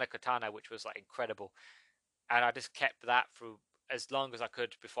 I found a katana which was like incredible, and I just kept that through as long as I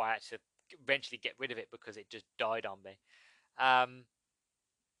could before I had to eventually get rid of it because it just died on me. Um,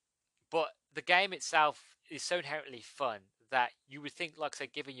 but the game itself is so inherently fun that you would think, like I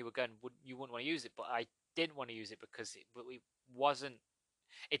said, giving you a gun, you wouldn't want to use it. But I didn't want to use it because it wasn't.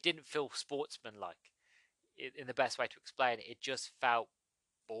 It didn't feel sportsman-like. In the best way to explain it, it just felt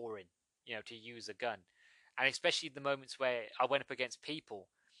boring, to use a gun. And especially the moments where I went up against people,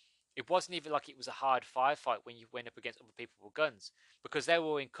 it wasn't even like it was a hard firefight when you went up against other people with guns, because they were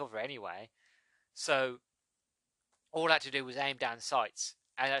all in cover anyway. So all I had to do was aim down sights,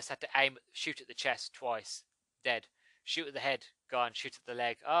 and I just had to shoot at the chest twice, dead. Shoot at the head, gone. Shoot at the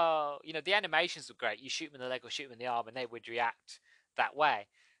leg. Oh, the animations were great. You shoot them in the leg or shoot them in the arm, and they would react that way.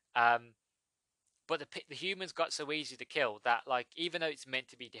 But the humans got so easy to kill that, like, even though it's meant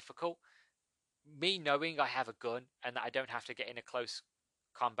to be difficult, me knowing I have a gun and that I don't have to get in a close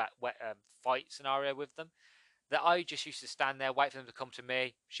combat fight scenario with them, that I just used to stand there, wait for them to come to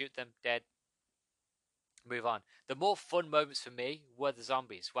me, shoot them, dead, move on. The more fun moments for me were the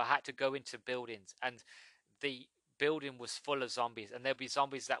zombies, where I had to go into buildings and the building was full of zombies, and there'd be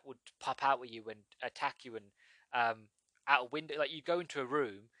zombies that would pop out at you and attack you, and out a window, like you go into a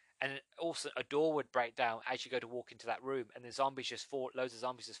room and also a door would break down as you go to walk into that room, and the zombies just fall, loads of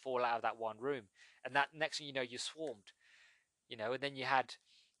zombies just fall out of that one room, and that next thing you know, you're swarmed, and then you had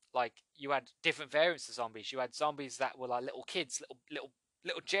different variants of zombies. You had zombies that were like little kids, little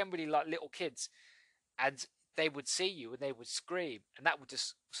generally like little kids, and they would see you and they would scream, and that would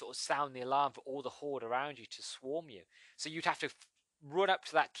just sort of sound the alarm for all the horde around you to swarm you. So you'd have to run up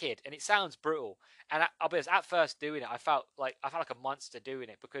to that kid, and it sounds brutal. And I'll be honest, at first doing it, I felt like a monster doing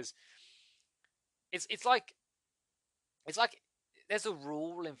it, because it's like there's a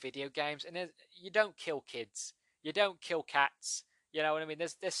rule in video games, and you don't kill kids, you don't kill cats. You know what I mean?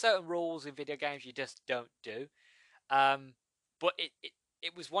 There's certain rules in video games you just don't do. Um, but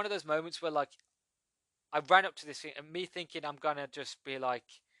it was one of those moments where, like, I ran up to this thing, and me thinking I'm gonna just be like,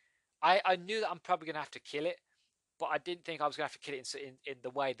 I knew that I'm probably gonna have to kill it, but I didn't think I was gonna have to kill it in the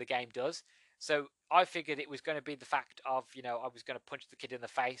way the game does. So I figured it was going to be the fact of, I was going to punch the kid in the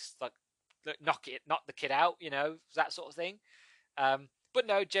face, like knock the kid out, that sort of thing. But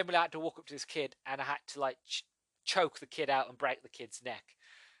no, generally I had to walk up to this kid and I had to like choke the kid out and break the kid's neck.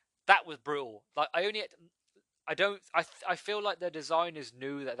 That was brutal. Like I feel like the designers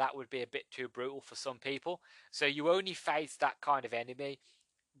knew that that would be a bit too brutal for some people. So you only face that kind of enemy,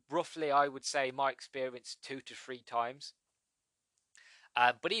 roughly, I would say, my experience, 2 to 3 times.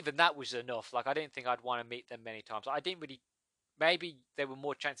 But even that was enough. Like, I didn't think I'd want to meet them many times. I didn't really. Maybe there were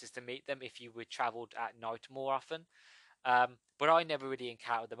more chances to meet them if you were travelled at night more often. But I never really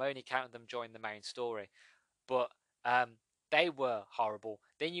encountered them. I only encountered them during the main story. But they were horrible.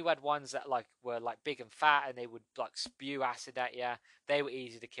 Then you had ones that were big and fat, and they would like spew acid at you. They were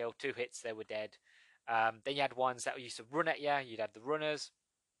easy to kill. 2 hits, they were dead. Then you had ones that used to run at you. You'd have the runners.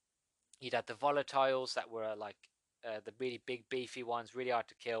 You'd have the volatiles that were the really big beefy ones, really hard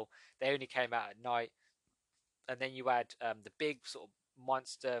to kill. They only came out at night. And then you had the big sort of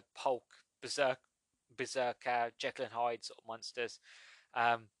monster Hulk, berserker, Jekyll and Hyde sort of monsters.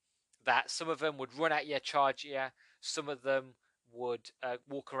 That some of them would run at you, charge you. Some of them would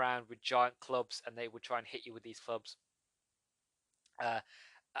walk around with giant clubs, and they would try and hit you with these clubs. To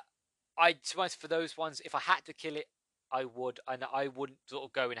be honest, for those ones, if I had to kill it, I would, and I wouldn't sort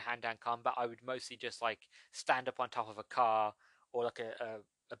of go in hand-to-hand combat. I would mostly just stand up on top of a car or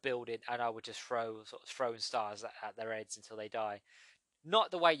a building, and I would just throwing stars at their heads until they die.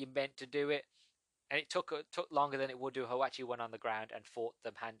 Not the way you meant to do it, and it took longer than it would do if I actually went on the ground and fought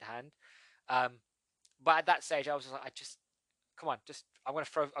them hand to hand. But at that stage, I was come on, I'm gonna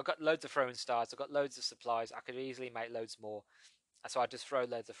throw. I've got loads of throwing stars. I've got loads of supplies. I could easily make loads more. So I just throw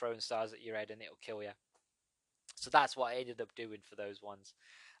loads of throwing stars at your head, and it'll kill you. So that's what I ended up doing for those ones.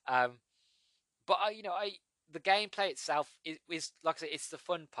 But the gameplay itself is like I said, it's the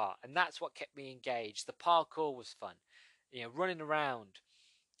fun part, and that's what kept me engaged. The parkour was fun, running around,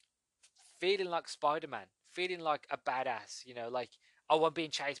 feeling like Spider-Man, feeling like a badass. Oh, I'm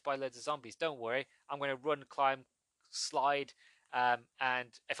being chased by loads of zombies. Don't worry, I'm going to run, climb, slide, and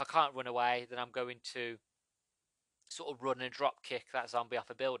if I can't run away, then I'm going to sort of run and drop kick that zombie off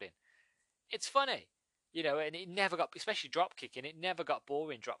a building. It's funny. And it never got, especially drop kicking, it never got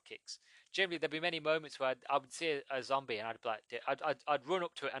boring drop kicks. Generally, there'd be many moments where I would see a zombie and I'd run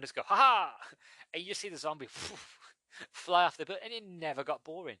up to it and just go, ha ha! And you just see the zombie fly off the building, and it never got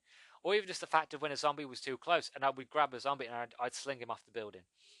boring. Or even just the fact of when a zombie was too close and I would grab a zombie and I'd sling him off the building.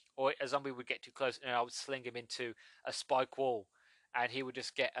 Or a zombie would get too close and I would sling him into a spike wall and he would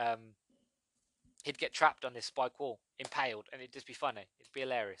just he'd get trapped on this spike wall, impaled, and it'd just be funny. It'd be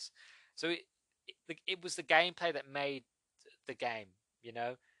hilarious. So it was the gameplay that made the game,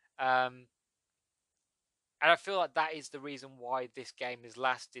 and I feel like that is the reason why this game has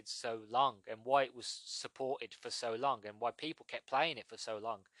lasted so long and why it was supported for so long and why people kept playing it for so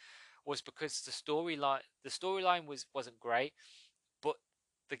long, was because the storyline wasn't great, but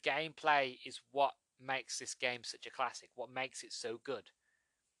the gameplay is what makes this game such a classic, what makes it so good.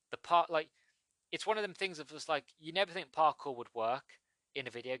 It's one of them things of just you never think parkour would work in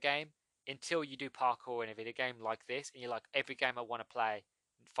a video game until you do parkour in a video game like this, and you're like, every game I want to play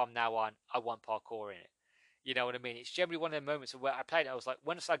from now on, I want parkour in it. You know what I mean? It's generally one of the moments where I played it, I was like,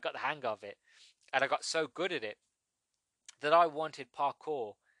 once I got the hang of it, and I got so good at it, that I wanted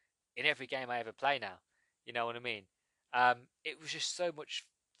parkour in every game I ever play now. You know what I mean? It was just so much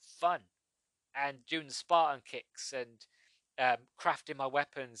fun. And doing the Spartan kicks and crafting my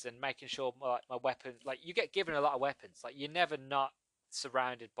weapons and making sure my weapons, you get given a lot of weapons. You're never not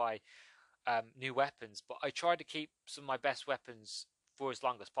surrounded by new weapons, but I try to keep some of my best weapons for as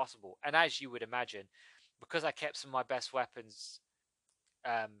long as possible. And as you would imagine, because I kept some of my best weapons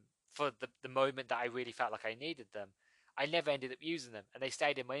for the moment that I really felt like I needed them, I never ended up using them, and they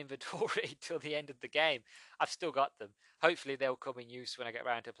stayed in my inventory till the end of the game. I've still got them. Hopefully they'll come in use when I get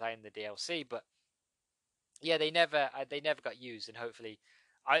around to playing the DLC, but yeah, they never got used, and hopefully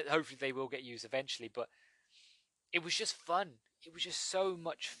they will get used eventually. But it was just fun. It was just so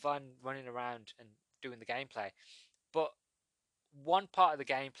much fun running around and doing the gameplay. But one part of the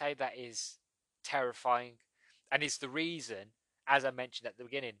gameplay that is terrifying, and is the reason, as I mentioned at the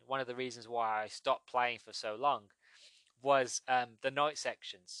beginning, one of the reasons why I stopped playing for so long, was the night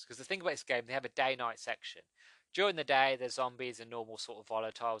sections. Because the thing about this game, they have a day-night section. During the day, there's zombies and normal sort of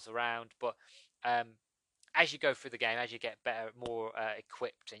volatiles around, but as you go through the game, as you get better, more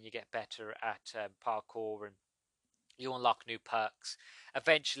equipped, and you get better at parkour, and you unlock new perks,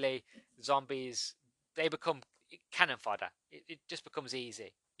 eventually zombies they become cannon fodder. It just becomes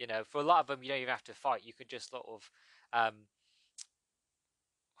easy. For a lot of them, you don't even have to fight. You could just sort of, I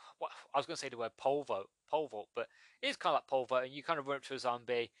was going to say the word pole vault, but it's kind of like pole vault, and you kind of run up to a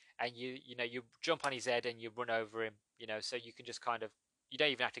zombie, and you jump on his head and you run over him. So you can just kind of, you don't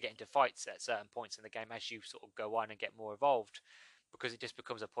even have to get into fights at certain points in the game as you sort of go on and get more evolved, because it just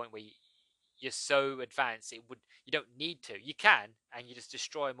becomes a point where you're so advanced you don't need to. You can, and you just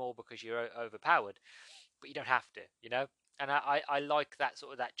destroy more because you're overpowered, but you don't have to. And I like that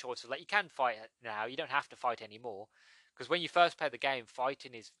sort of that choice of, like, you can fight now, you don't have to fight anymore, because when you first play the game,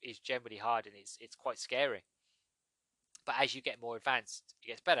 fighting is generally hard, and it's quite scary. But as you get more advanced, it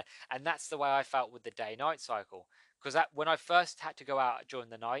gets better, and that's the way I felt with the day-night cycle. Because when I first had to go out during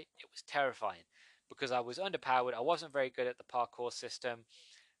the night, it was terrifying because I was underpowered. I wasn't very good at the parkour system,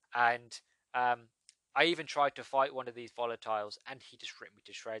 and I even tried to fight one of these volatiles, and he just ripped me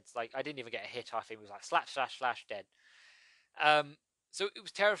to shreds. Like, I didn't even get a hit off him. He was like slash slash slash dead. So it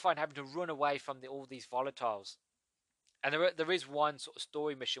was terrifying having to run away from all these volatiles. And there is one sort of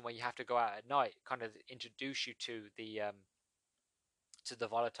story mission where you have to go out at night, kind of introduce you to the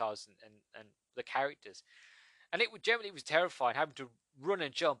volatiles and the characters. And generally was terrifying having to run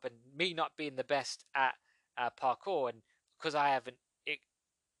and jump, and me not being the best at parkour, and because I haven't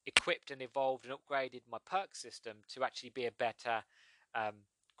equipped and evolved and upgraded my perk system to actually be a better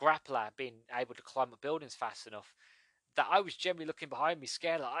grappler, being able to climb up buildings fast enough, that I was generally looking behind me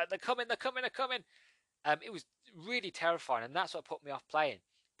scared, like, they're coming, they're coming, they're coming. It was really terrifying, and that's what put me off playing.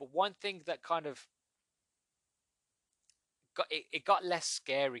 But one thing that kind of got less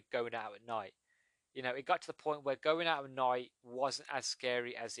scary going out at night. It got to the point where going out at night wasn't as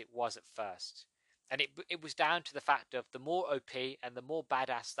scary as it was at first. And it was down to the fact of the more OP and the more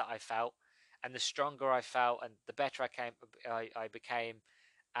badass that I felt, and the stronger I felt, and the better I became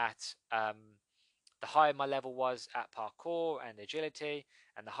at the higher my level was at parkour and agility,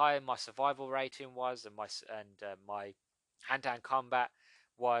 and the higher my survival rating was, and my hand-to-hand combat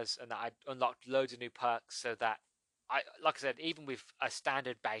was, and that I unlocked loads of new perks, so that like I said, even with a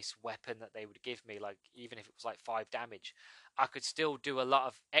standard base weapon that they would give me, like, even if it was like 5 damage, I could still do a lot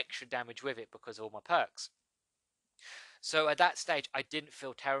of extra damage with it because of all my perks. So at that stage, I didn't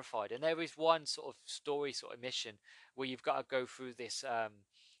feel terrified. And there is one sort of story sort of mission where you've got to go through this.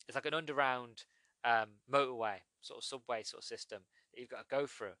 It's like an underground motorway, sort of subway sort of system that you've got to go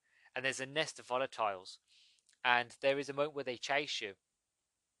through. And there's a nest of volatiles. And there is a moment where they chase you.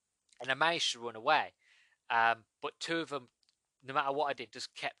 And I managed to run away. But 2 of them, no matter what I did,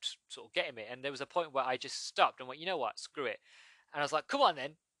 just kept sort of getting me. And there was a point where I just stopped and went, you know what, screw it. And I was like, come on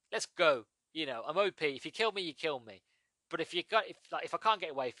then, let's go. I'm OP. If you kill me, you kill me. But if I can't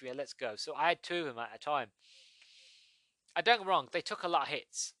get away from you, let's go. So I had 2 of them at a time. I don't get me wrong, they took a lot of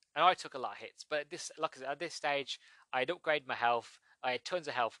hits, and I took a lot of hits. But at this stage, I had upgraded my health. I had tons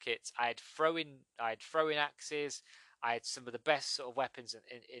of health kits. I had throwing axes. I had some of the best sort of weapons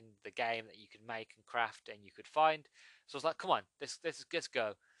in the game that you could make and craft and you could find. So I was like, come on, let's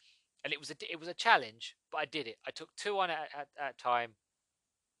go. And it was a challenge, but I did it. I took 2 on at a time,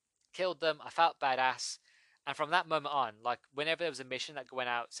 killed them. I felt badass. And from that moment on, like, whenever there was a mission that went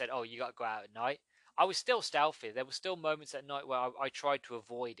out, said, oh, you got to go out at night, I was still stealthy. There were still moments at night where I tried to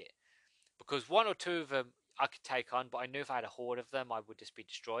avoid it, because 1 or 2 of them I could take on, but I knew if I had a horde of them, I would just be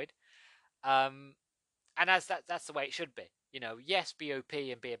destroyed. And that's the way it should be. Yes, be OP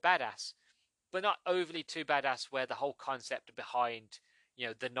and be a badass, but not overly too badass where the whole concept behind,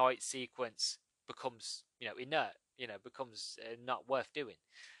 the night sequence becomes, inert, becomes not worth doing.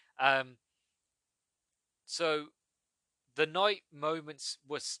 So the night moments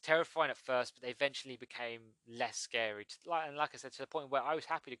was terrifying at first, but they eventually became less scary. Like I said, to the point where I was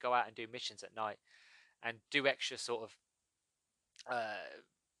happy to go out and do missions at night and do extra sort of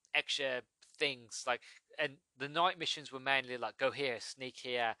extra things, and the night missions were mainly like, go here, sneak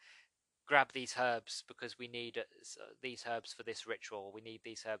here, grab these herbs because we need these herbs for this ritual, we need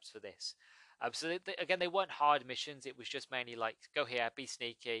these herbs for this. So again, they weren't hard missions. It was just mainly like, go here, be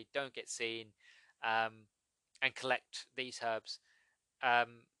sneaky, don't get seen, and collect these herbs.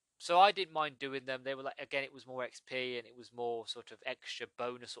 So I didn't mind doing them. They were like, again, it was more XP and it was more sort of extra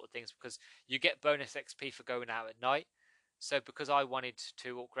bonus sort of things, because you get bonus XP for going out at night. So because I wanted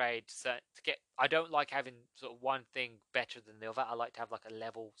to upgrade, I don't like having sort of one thing better than the other. I like to have like a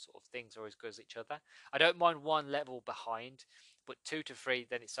level sort of things are as good as each other. I don't mind one level behind, but 2 to 3,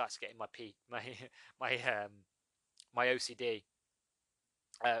 then it starts getting my OCD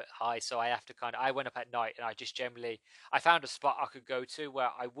high. So I have to I went up at night, and I found a spot I could go to where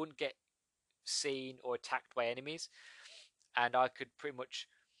I wouldn't get seen or attacked by enemies, and I could pretty much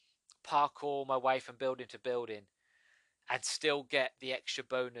parkour my way from building to building and still get the extra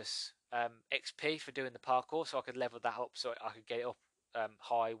bonus XP for doing the parkour, so I could level that up so I could get it up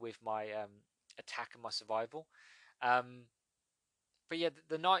high with my attack and my survival. Um, but yeah,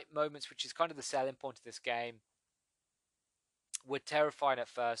 the night moments, which is kind of the selling point of this game, were terrifying at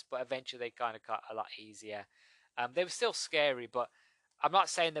first, but eventually they kind of got a lot easier. They were still scary, but I'm not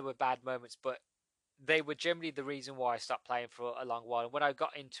saying they were bad moments, but they were generally the reason why I stopped playing for a long while. And when I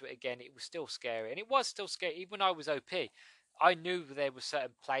got into it again, it was still scary, and it was still scary even when I was OP. I knew there were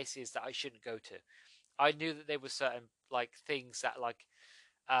certain places that I shouldn't go to. I knew that there were certain like things that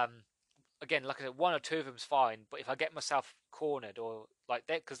um again, like I said, one or two of them's fine, but if I get myself cornered or like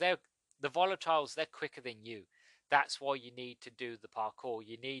that, because they're the volatiles, they're quicker than you. That's why you need to do the parkour.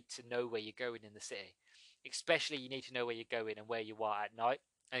 You need to know where you're going in the city, especially you need to know where you're going and where you are at night.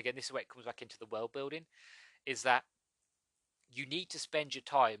 And again, this is where it comes back into the world building, is that you need to spend your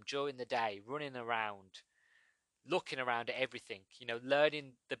time during the day running around, looking around at everything,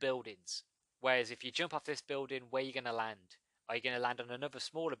 learning the buildings. Whereas if you jump off this building, where are you going to land? Are you going to land on another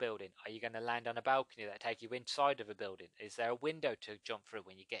smaller building? Are you going to land on a balcony that take you inside of a building? Is there a window to jump through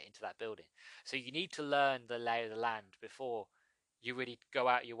when you get into that building? So you need to learn the lay of the land before you really go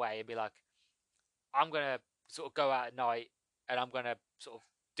out your way and be like, I'm going to sort of go out at night and I'm going to sort of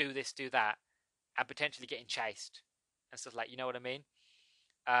do this, do that, and potentially getting chased and stuff like, you know what I mean?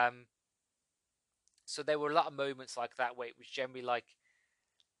 Um, so there were a lot of moments like that where it was generally like,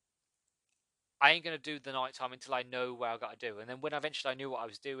 I ain't going to do the nighttime until I know where I got to do. And then when eventually I knew what I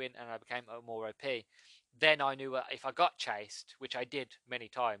was doing and I became more OP, then I knew if I got chased, which I did many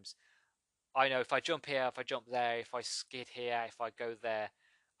times, I know if I jump here, if I jump there, if I skid here, if I go there,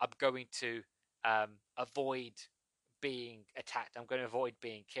 I'm going to avoid being attacked. I'm going to avoid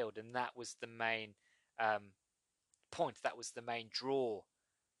being killed. And that was the main um, point. That was the main draw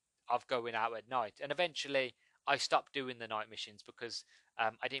of going out at night. And eventually I stopped doing the night missions because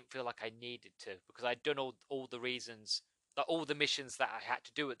I didn't feel like I needed to, because I'd done all the reasons, all the missions that I had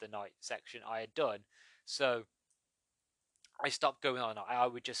to do at the night section I had done. So I stopped going on. I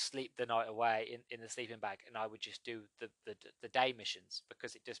would just sleep the night away in the sleeping bag, and I would just do the day missions,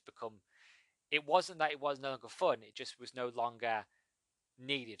 because it just become, it wasn't that it was no longer fun, it just was no longer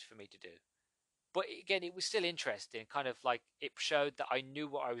needed for me to do. But again, it was still interesting, kind of like it showed that I knew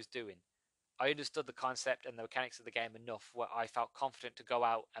what I was doing. I understood the concept and the mechanics of the game enough where I felt confident to go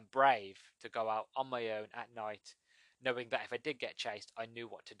out and brave to go out on my own at night, knowing that if I did get chased, I knew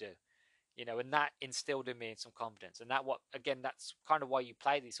what to do. And that instilled in me some confidence. And that, what again, that's kind of why you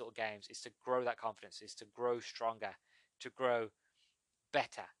play these sort of games, is to grow that confidence, is to grow stronger, to grow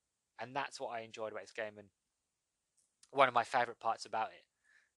better. And that's what I enjoyed about this game, and one of my favorite parts about it.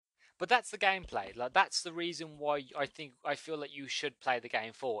 But that's the gameplay. Like, that's the reason why I feel that you should play the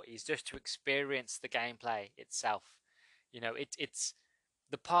game for, is just to experience the gameplay itself. It's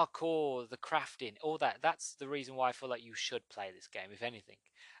the parkour, the crafting, all that. That's the reason why I feel like you should play this game, if anything.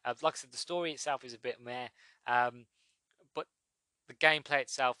 Like I said, the story itself is a bit meh, but the gameplay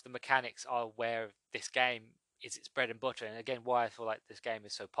itself, the mechanics are where this game is its bread and butter. And again, why I feel like this game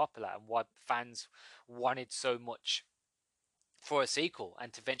is so popular and why fans wanted so much for a sequel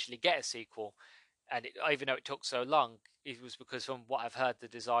and to eventually get a sequel. And even though it took so long, it was because, from what I've heard, the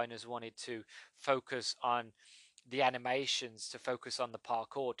designers wanted to focus on the animations, to focus on the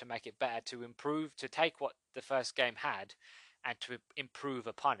parkour, to make it better, to improve, to take what the first game had and to improve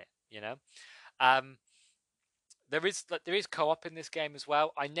upon it. Um, there is co-op in this game as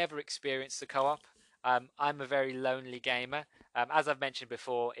well. I never experienced the co-op. I'm a very lonely gamer. As I've mentioned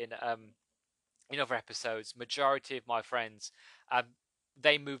before in other episodes, majority of my friends, um,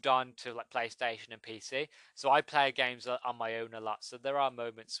 they moved on to like PlayStation and PC. So I play games on my own a lot. So there are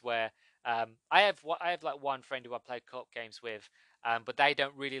moments where I have like one friend who I play co-op games with, but they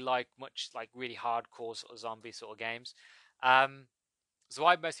don't really like much like really hardcore sort of zombie sort of games. Um, so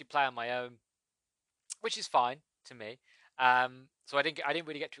I mostly play on my own, which is fine to me. So I didn't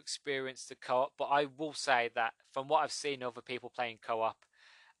really get to experience the co-op, but I will say that from what I've seen other people playing co-op,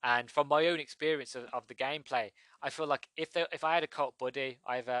 and from my own experience of the gameplay, I feel like if I had a co-op buddy,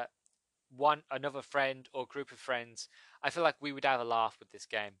 either another friend or group of friends, I feel like we would have a laugh with this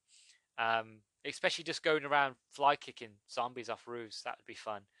game. Especially just going around fly kicking zombies off roofs, that would be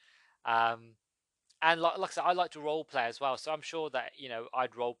fun. Um, and like I said, I like to role play as well, so I'm sure that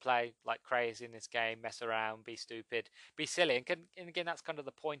I'd role play like crazy in this game, mess around, be stupid, be silly, and again, that's kind of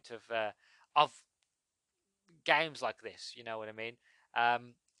the point of games like this. You know what I mean?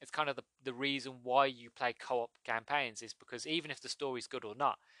 It's kind of the reason why you play co-op campaigns, is because even if the story's good or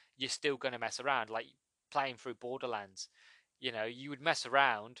not, you're still going to mess around. Like playing through Borderlands, you would mess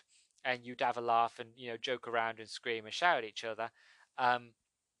around, and you'd have a laugh and joke around and scream and shout at each other,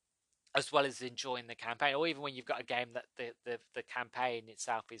 as well as enjoying the campaign. Or even when you've got a game that the campaign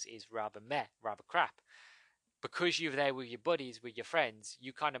itself is rather rather crap, because you're there with your buddies, with your friends,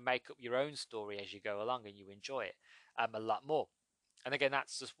 you kind of make up your own story as you go along, and you enjoy it a lot more. And again,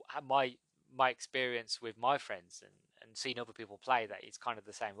 that's just my experience with my friends, and seeing other people play that it's kind of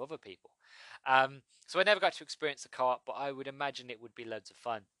the same with other people. So I never got to experience the co-op, but I would imagine it would be loads of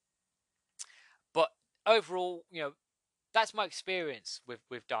fun. But overall, that's my experience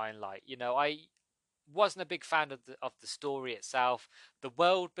with Dying Light. I wasn't a big fan of the story itself. The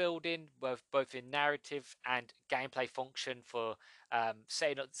world building, both in narrative and gameplay function for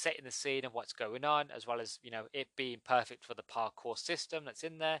setting the scene of what's going on, as well as it being perfect for the parkour system that's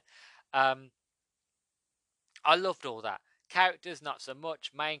in there. I loved all that. Characters, not so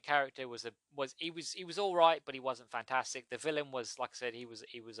much. Main character was all right, but he wasn't fantastic. The villain was, like I said, he was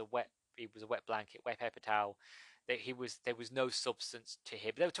a wet blanket, wet paper towel. That there was no substance to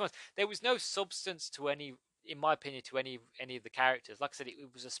him. There was no substance to any, in my opinion, to any of the characters. Like I said,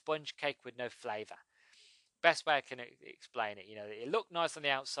 it was a sponge cake with no flavor. Best way I can explain it. It looked nice on the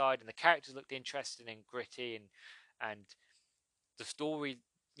outside, and the characters looked interesting and gritty, and the story,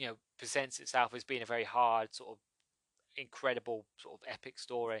 presents itself as being a very hard sort of incredible sort of epic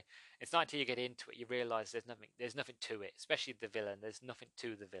story. It's not until you get into it you realize there's nothing to it, especially the villain. There's nothing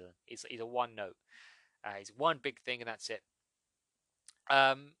to the villain. He's a one note. He's one big thing, and that's it.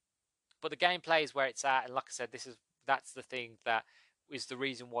 um but the gameplay is where it's at, and like I said, that's the thing that is the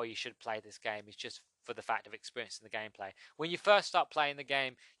reason why you should play this game, is just for the fact of experiencing the gameplay. When you first start playing the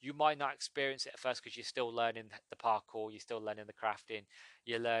game, you might not experience it at first because you're still learning the parkour, you're still learning the crafting,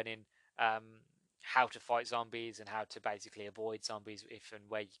 you're learning um, how to fight zombies and how to basically avoid zombies if and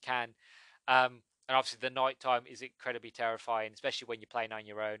where you can. And obviously, the nighttime is incredibly terrifying, especially when you're playing on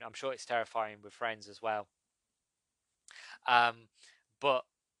your own. I'm sure it's terrifying with friends as well. Um, but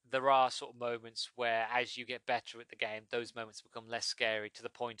there are sort of moments where, as you get better at the game, those moments become less scary, to the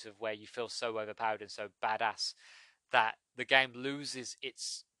point of where you feel so overpowered and so badass that the game loses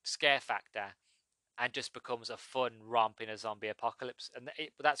its scare factor and just becomes a fun romp in a zombie apocalypse. And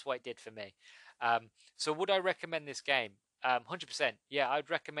that's what it did for me. So would I recommend this game? 100%. Yeah, I'd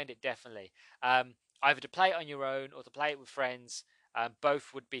recommend it definitely. Either to play it on your own or to play it with friends.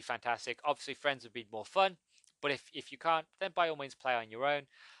 Both would be fantastic. Obviously, friends would be more fun, but if you can't, then by all means play on your own.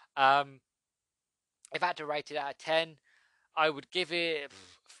 Um, if I had to rate it out of 10, I would give it,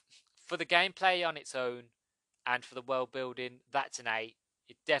 for the gameplay on its own and for the world building, that's an 8.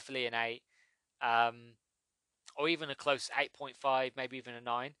 It's definitely an 8. Or even a close 8.5, maybe even a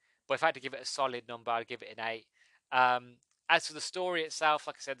 9. But if I had to give it a solid number, I'd give it an 8. As for the story itself,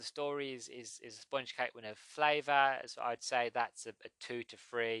 like I said, the story is a sponge cake with no flavour. So I'd say that's a 2 to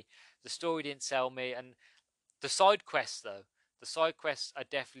 3. The story didn't sell me. And the side quests, though, the side quests are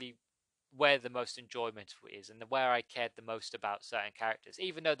definitely where the most enjoyment is, and where I cared the most about certain characters.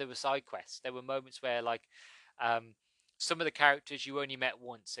 Even though there were side quests, there were moments where, like, some of the characters you only met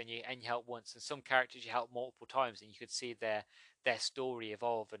once, and you helped once, and some characters you helped multiple times, and you could see their story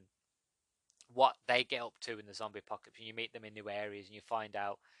evolve and what they get up to in the zombie apocalypse. And you meet them in new areas, and you find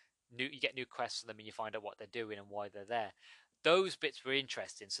out you get new quests for them, and you find out what they're doing and why they're there. Those bits were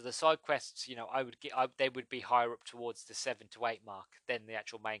interesting. So the side quests, they would be higher up towards the 7 to 8 mark than the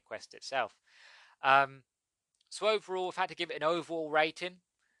actual main quest itself. So overall, if I had to give it an overall rating,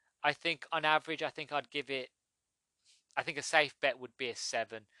 I think on average, I'd give it. I think a safe bet would be a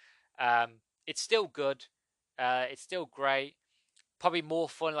 7. It's still good. It's still great. Probably more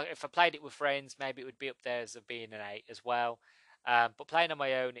fun. Like if I played it with friends, maybe it would be up there as being an 8 as well. But playing on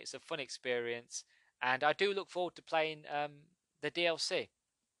my own, it's a fun experience, and I do look forward to playing the DLC.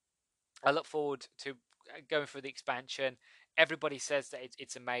 I look forward to going through the expansion. Everybody says that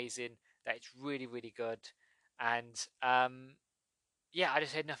it's amazing, that it's really really good, and yeah, I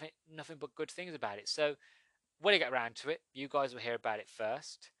just heard nothing but good things about it. So when I get around to it, you guys will hear about it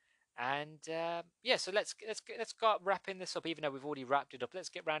first. And yeah, so let's go wrapping this up. Even though we've already wrapped it up, let's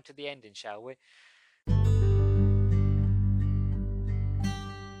get round to the ending, shall we?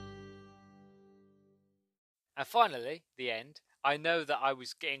 And finally, the end. I know that I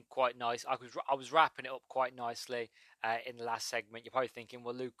was getting quite nice. I was wrapping it up quite nicely in the last segment. You're probably thinking,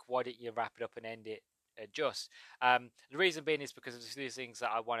 well, Luke, why didn't you wrap it up and end it just? The reason being is because there's these things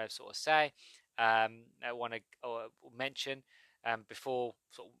that I want to sort of say, I want to mention before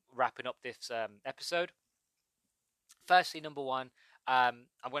sort of wrapping up this episode. Firstly, number one, I'm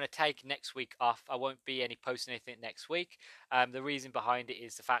going to take next week off. I won't be posting anything next week. The reason behind it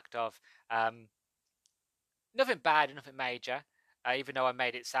is the fact of nothing bad, nothing major. even though I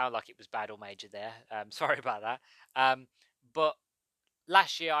made it sound like it was bad or major there. Sorry about that. But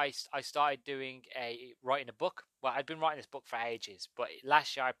last year I started writing a book. Well, I'd been writing this book for ages, but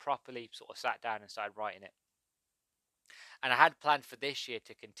last year I properly sort of sat down and started writing it. And I had planned for this year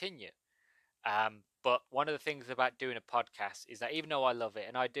to continue. But one of the things about doing a podcast is that even though I love it,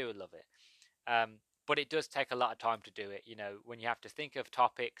 and I do love it, but it does take a lot of time to do it. When you have to think of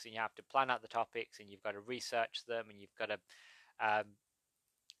topics and you have to plan out the topics and you've got to research them and you've got to um,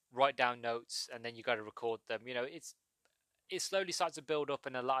 write down notes and then you've got to record them. It slowly starts to build up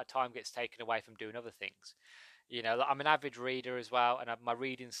and a lot of time gets taken away from doing other things. I'm an avid reader as well, and my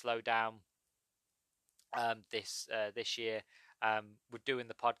reading slowed down this year with doing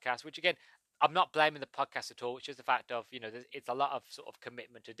the podcast, which again, I'm not blaming the podcast at all. It's just the fact of, it's a lot of sort of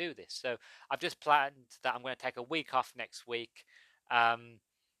commitment to do this. So I've just planned that I'm going to take a week off next week. I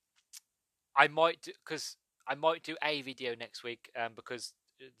might do a video next week because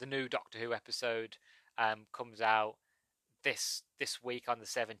the new Doctor Who episode comes out this week on the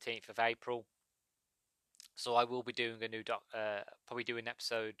 17th of April. So I will be doing probably doing an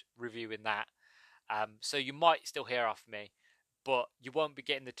episode reviewing that. So you might still hear off me, but you won't be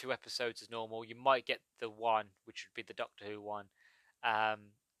getting the 2 episodes as normal. You might get the one, which would be the Doctor Who one. But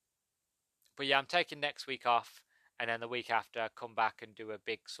yeah, I'm taking next week off, and then the week after, I come back and do a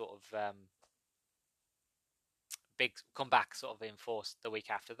big sort of come back sort of in force the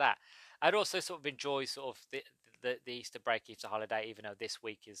week after that. I'd also sort of enjoy sort of the Easter break, Easter holiday, even though this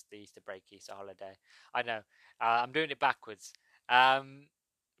week is the Easter break, Easter holiday. I know I'm doing it backwards.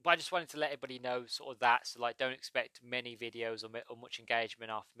 But I just wanted to let everybody know sort of that. So like, don't expect many videos or much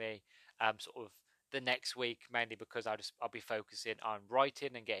engagement off me. Sort of the next week, mainly because I'll be focusing on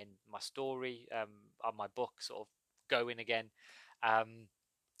writing and getting my story on my book sort of going again. And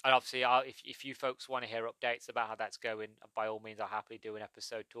obviously, if you folks want to hear updates about how that's going, by all means, I'll happily do an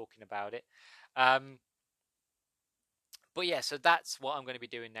episode talking about it. But yeah, so that's what I'm going to be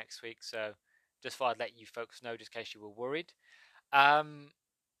doing next week. So just thought I'd let you folks know, just in case you were worried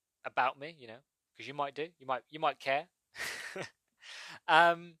about me, because you might do, you might care.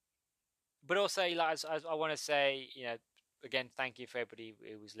 But also, as I want to say, again, thank you for everybody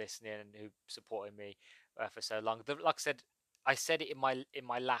who was listening and who supported me for so long. Like I said it in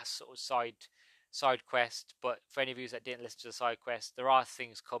my last sort of side quest, but for any of you that didn't listen to the side quest, there are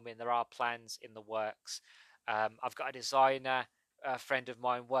things coming. There are plans in the works. I've got a designer, a friend of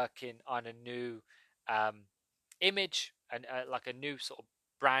mine, working on a new image and like a new sort of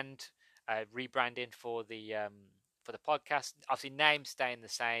brand rebranding for the podcast. Obviously, name staying the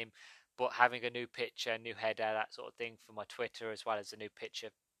same, but having a new picture, new header, that sort of thing for my Twitter, as well as a new picture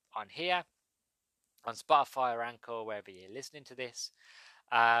on here, on Spotify or Anchor, or wherever you're listening to this.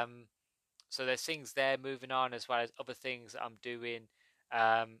 So there's things there moving on, as well as other things that I'm doing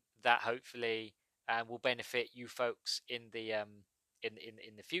that hopefully will benefit you folks in the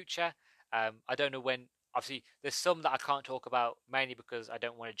future. I don't know when. Obviously, there's some that I can't talk about, mainly because I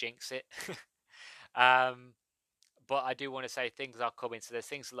don't want to jinx it. But I do want to say things are coming, so there's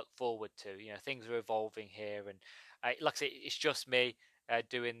things to look forward to. Things are evolving here, and like I say, it's just me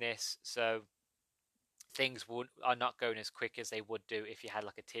doing this, so things are not going as quick as they would do if you had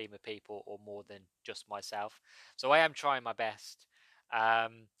like a team of people or more than just myself. So I am trying my best. I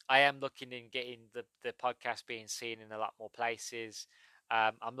am looking in getting the podcast being seen in a lot more places.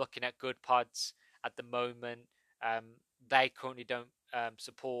 I'm looking at Good Pods at the moment. They currently don't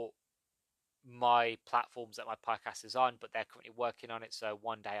support my platforms that my podcast is on, but they're currently working on it. So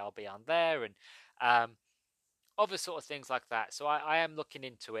one day I'll be on there, and other sort of things like that. So I am looking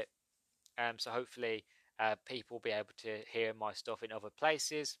into it. So hopefully people will be able to hear my stuff in other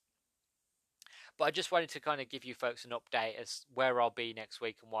places. But I just wanted to kind of give you folks an update as where I'll be next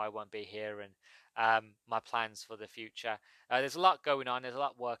week and why I won't be here, and my plans for the future. There's a lot going on. There's a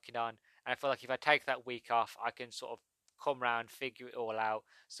lot working on. And I feel like if I take that week off, I can sort of come around, figure it all out.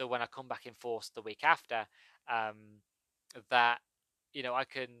 So when I come back in force the week after, that, I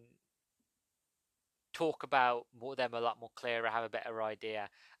can talk about them a lot more clearer, have a better idea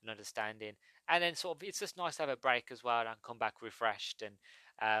and understanding. And then sort of, it's just nice to have a break as well and come back refreshed and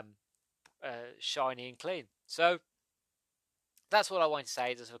shiny and clean. So that's what I want to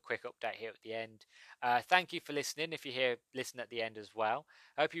say. Just a quick update here at the end. Thank you for listening. If you're here, listen at the end as well.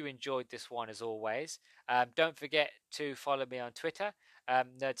 I hope you enjoyed this one as always. Don't forget to follow me on Twitter,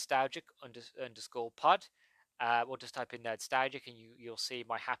 Nerdstalgic _ pod. Or just type in Nerdstalgic and you'll see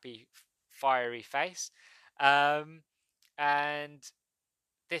my happy, fiery face. And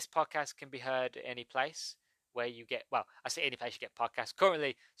this podcast can be heard any place where you get, well, I say any place you get podcasts.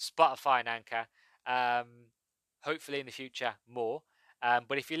 Currently, Spotify and Anchor. hopefully in the future more.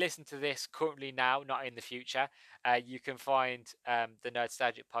 But if you listen to this currently now, not in the future, you can find the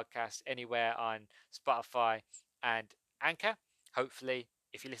Nerdstalgic podcast anywhere on Spotify and Anchor. Hopefully,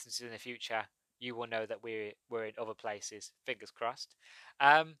 if you listen to it in the future, you will know that we're in other places. Fingers crossed.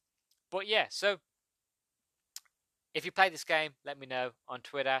 But yeah, so if you play this game, let me know on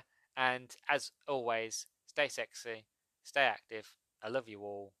Twitter. And as always, stay sexy, stay active. I love you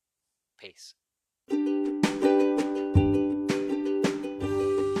all. Peace.